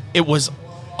 It was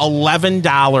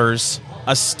 $11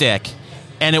 a stick.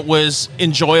 And it was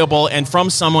enjoyable and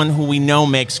from someone who we know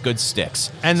makes good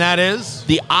sticks. And that is?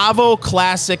 The Avo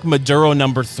Classic Maduro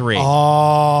number 3.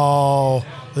 Oh,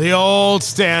 the old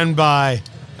standby.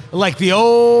 Like the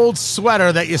old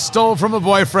sweater that you stole from a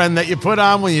boyfriend that you put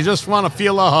on when you just want to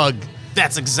feel a hug.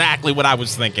 That's exactly what I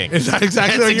was thinking. Is that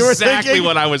exactly what you were thinking? That's exactly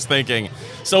what I was thinking.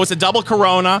 So it's a double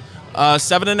Corona,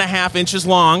 7.5 inches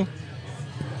long.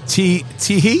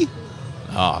 Tee-hee?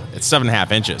 Oh, it's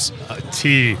 7.5 inches.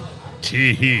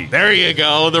 Tee-hee. There you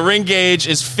go. The ring gauge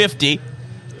is 50.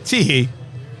 Tee-hee.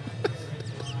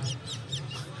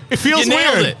 It feels you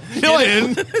nailed weird. It. No, I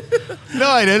didn't. No,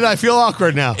 I didn't. I feel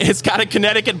awkward now. It's got a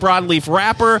Connecticut broadleaf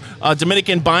wrapper, a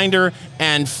Dominican binder,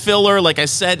 and filler. Like I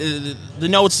said, the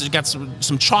notes, it's got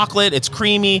some chocolate. It's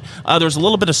creamy. There's a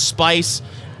little bit of spice.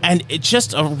 And it's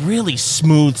just a really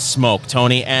smooth smoke,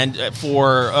 Tony. And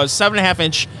for a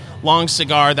 7.5-inch long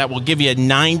cigar that will give you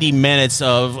 90 minutes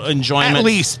of enjoyment. At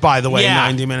least, by the way,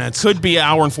 90 minutes. Could be an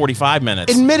hour and 45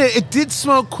 minutes. Admit it did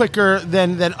smoke quicker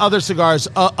than other cigars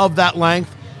of that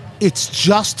length. It's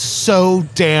just so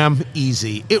damn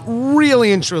easy. It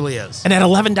really and truly is. And at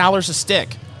 $11 a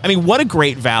stick. I mean, what a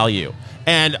great value.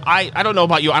 And I don't know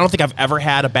about you. I don't think I've ever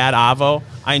had a bad Avo.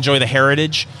 I enjoy the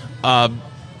Heritage.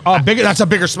 Bigger. That's a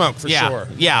bigger smoke for sure.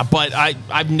 Yeah, but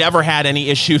I've never had any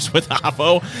issues with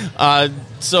Avo.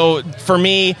 So for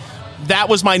me, that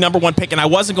was my number 1 pick, and I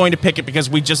wasn't going to pick it because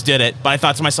we just did it. But I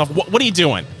thought to myself, "What are you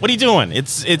doing? What are you doing?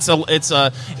 It's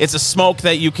a smoke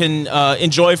that you can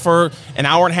enjoy for an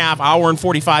hour and a half, hour and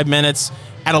 45 minutes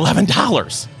at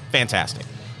 $11. Fantastic."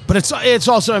 But it's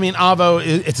also, I mean, Avo,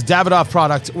 it's a Davidoff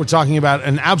product. We're talking about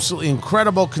an absolutely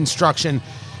incredible construction.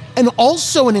 and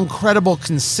also an incredible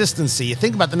consistency. You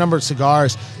think about the number of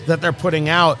cigars that they're putting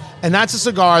out, and that's a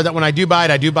cigar that when I do buy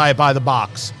it by the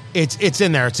box. It's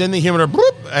in there. It's in the humidor,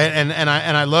 and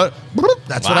I load.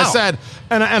 That's what I said,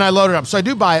 and I load it up. So I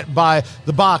do buy it by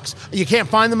the box. You can't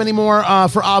find them anymore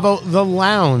for Avo. The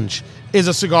Lounge is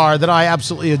a cigar that I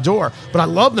absolutely adore, but I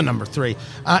love the number 3,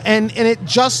 and it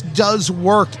just does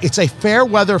work. It's a fair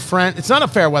weather friend. It's not a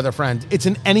fair weather friend. It's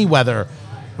an any weather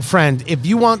friend. If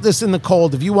you want this in the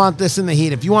cold, if you want this in the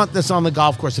heat, if you want this on the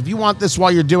golf course, if you want this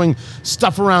while you're doing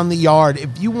stuff around the yard, if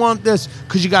you want this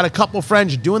because you got a couple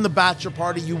friends, you're doing the bachelor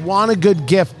party, you want a good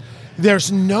gift,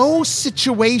 there's no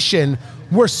situation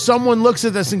where someone looks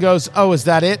at this and goes, oh, is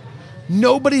that it?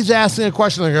 Nobody's asking a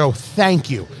question. They go,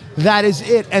 thank you. That is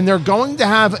it. And they're going to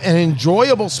have an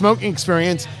enjoyable smoking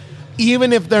experience,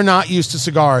 even if they're not used to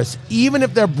cigars, even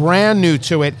if they're brand new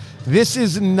to it. This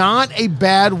is not a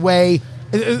bad way.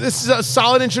 This is a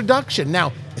solid introduction.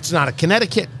 Now, it's not a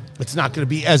Connecticut. It's not going to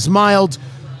be as mild,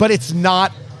 but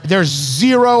there's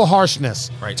zero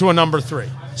harshness to a number 3.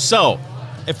 So,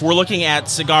 if we're looking at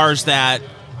cigars that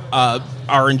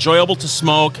are enjoyable to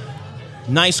smoke,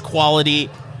 nice quality,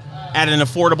 at an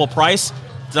affordable price,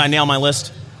 did I nail my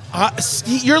list?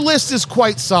 Your list is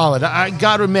quite solid. I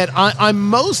got to admit, I'm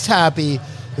most happy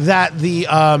that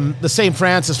the St.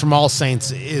 Francis from All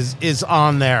Saints is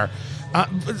on there.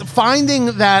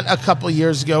 Finding that a couple of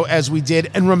years ago as we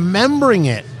did, and remembering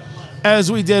it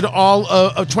as we did all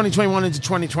of 2021 into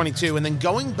 2022, and then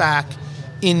going back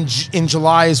in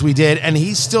July as we did, and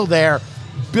he's still there,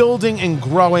 building and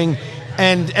growing.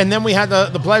 And then we had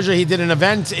the pleasure, he did an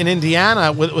event in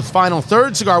Indiana with Final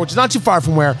Third Cigar, which is not too far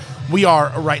from where we are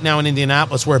right now in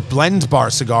Indianapolis. We're at Blend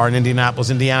Bar Cigar in Indianapolis,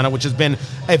 Indiana, which has been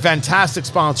a fantastic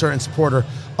sponsor and supporter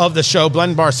of the show,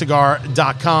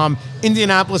 blendbarcigar.com.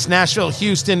 Indianapolis, Nashville,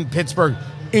 Houston, Pittsburgh,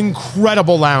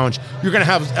 incredible lounge. You're going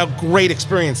to have a great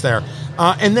experience there.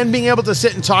 And then being able to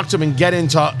sit and talk to him and get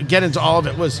into all of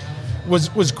it was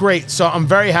great. So I'm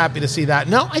very happy to see that.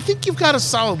 No, I think you've got a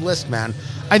solid list, man.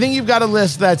 I think you've got a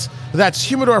list that's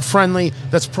humidor friendly,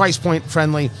 that's price point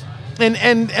friendly,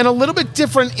 and a little bit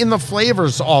different in the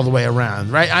flavors all the way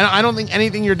around, right? I don't think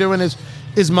anything you're doing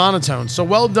is monotone. So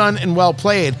well done and well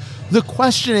played. The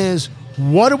question is,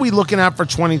 what are we looking at for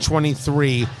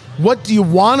 2023? What do you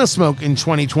want to smoke in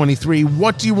 2023?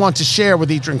 What do you want to share with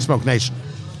Eat Drink Smoke Nation?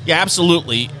 Yeah,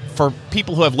 absolutely. For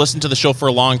people who have listened to the show for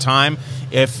a long time,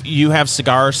 if you have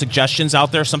cigar suggestions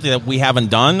out there, something that we haven't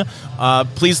done,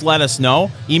 please let us know.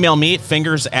 Email me at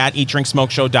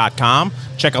fingers@eatdrinksmokeshow.com.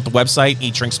 Check out the website,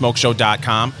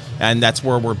 eatdrinksmokeshow.com, and that's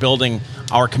where we're building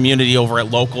our community over at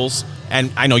Locals.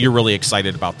 And I know you're really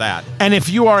excited about that. And if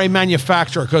you are a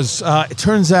manufacturer, because it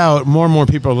turns out more and more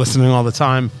people are listening all the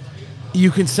time,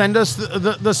 you can send us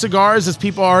the cigars as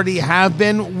people already have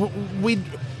been.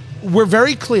 We're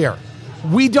very clear.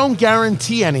 We don't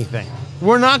guarantee anything.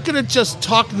 We're not going to just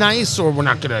talk nice, or we're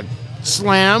not going to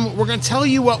slam. We're going to tell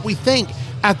you what we think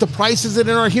at the prices that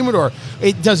in our humidor.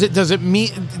 Does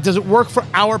it work for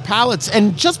our palates?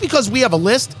 And just because we have a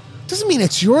list doesn't mean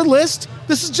it's your list.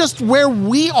 This is just where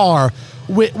we are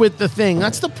with the thing.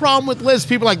 That's the problem with lists.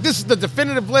 People are like, this is the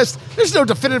definitive list. There's no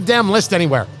definitive damn list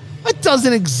anywhere. It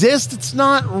doesn't exist. It's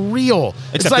not real.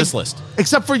 Except this list.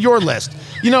 Except for your list.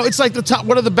 You know, it's like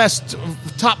what are the best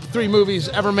top 3 movies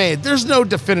ever made? There's no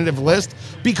definitive list,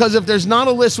 because if there's not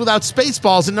a list without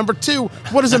Spaceballs at number 2,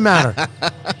 what does it matter?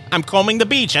 I'm combing the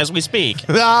beach as we speak.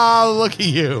 Oh, look at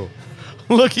you.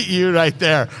 Look at you right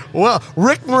there. Well,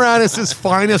 Rick Moranis'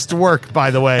 finest work,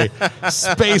 by the way.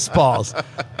 Spaceballs.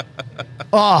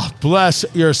 Oh, bless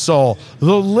your soul.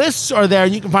 The lists are there,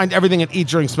 and you can find everything at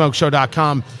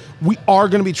eatdrinksmokeshow.com. We are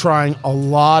going to be trying a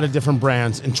lot of different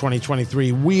brands in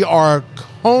 2023. We are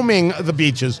combing the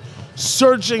beaches,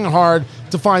 searching hard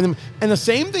to find them. And the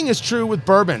same thing is true with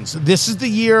bourbons. This is the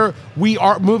year we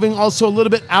are moving also a little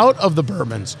bit out of the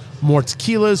bourbons. More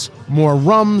tequilas, more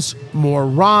rums, more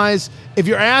ryes. If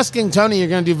you're asking, Tony, you're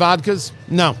going to do vodkas?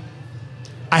 No.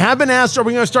 I have been asked, are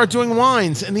we going to start doing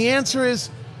wines? And the answer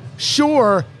is,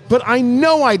 sure, but I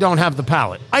know I don't have the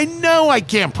palate. I know I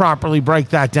can't properly break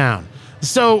that down.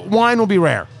 So wine will be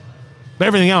rare, but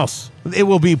everything else, it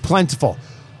will be plentiful.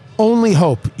 Only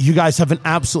hope you guys have an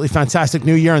absolutely fantastic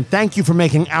new year, and thank you for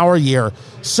making our year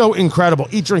so incredible.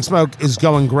 Eat, Drink, Smoke is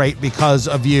going great because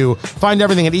of you. Find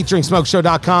everything at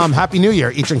eatdrinksmokeshow.com. Happy New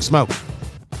Year. Eat, Drink, Smoke.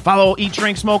 Follow Eat,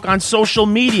 Drink, Smoke on social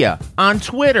media, on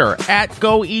Twitter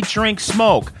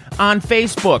 @GoEatDrinkSmoke, on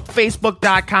Facebook,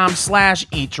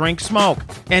 facebook.com/EatDrinkSmoke,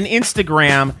 and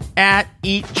Instagram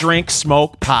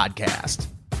 @EatDrinkSmokePodcast.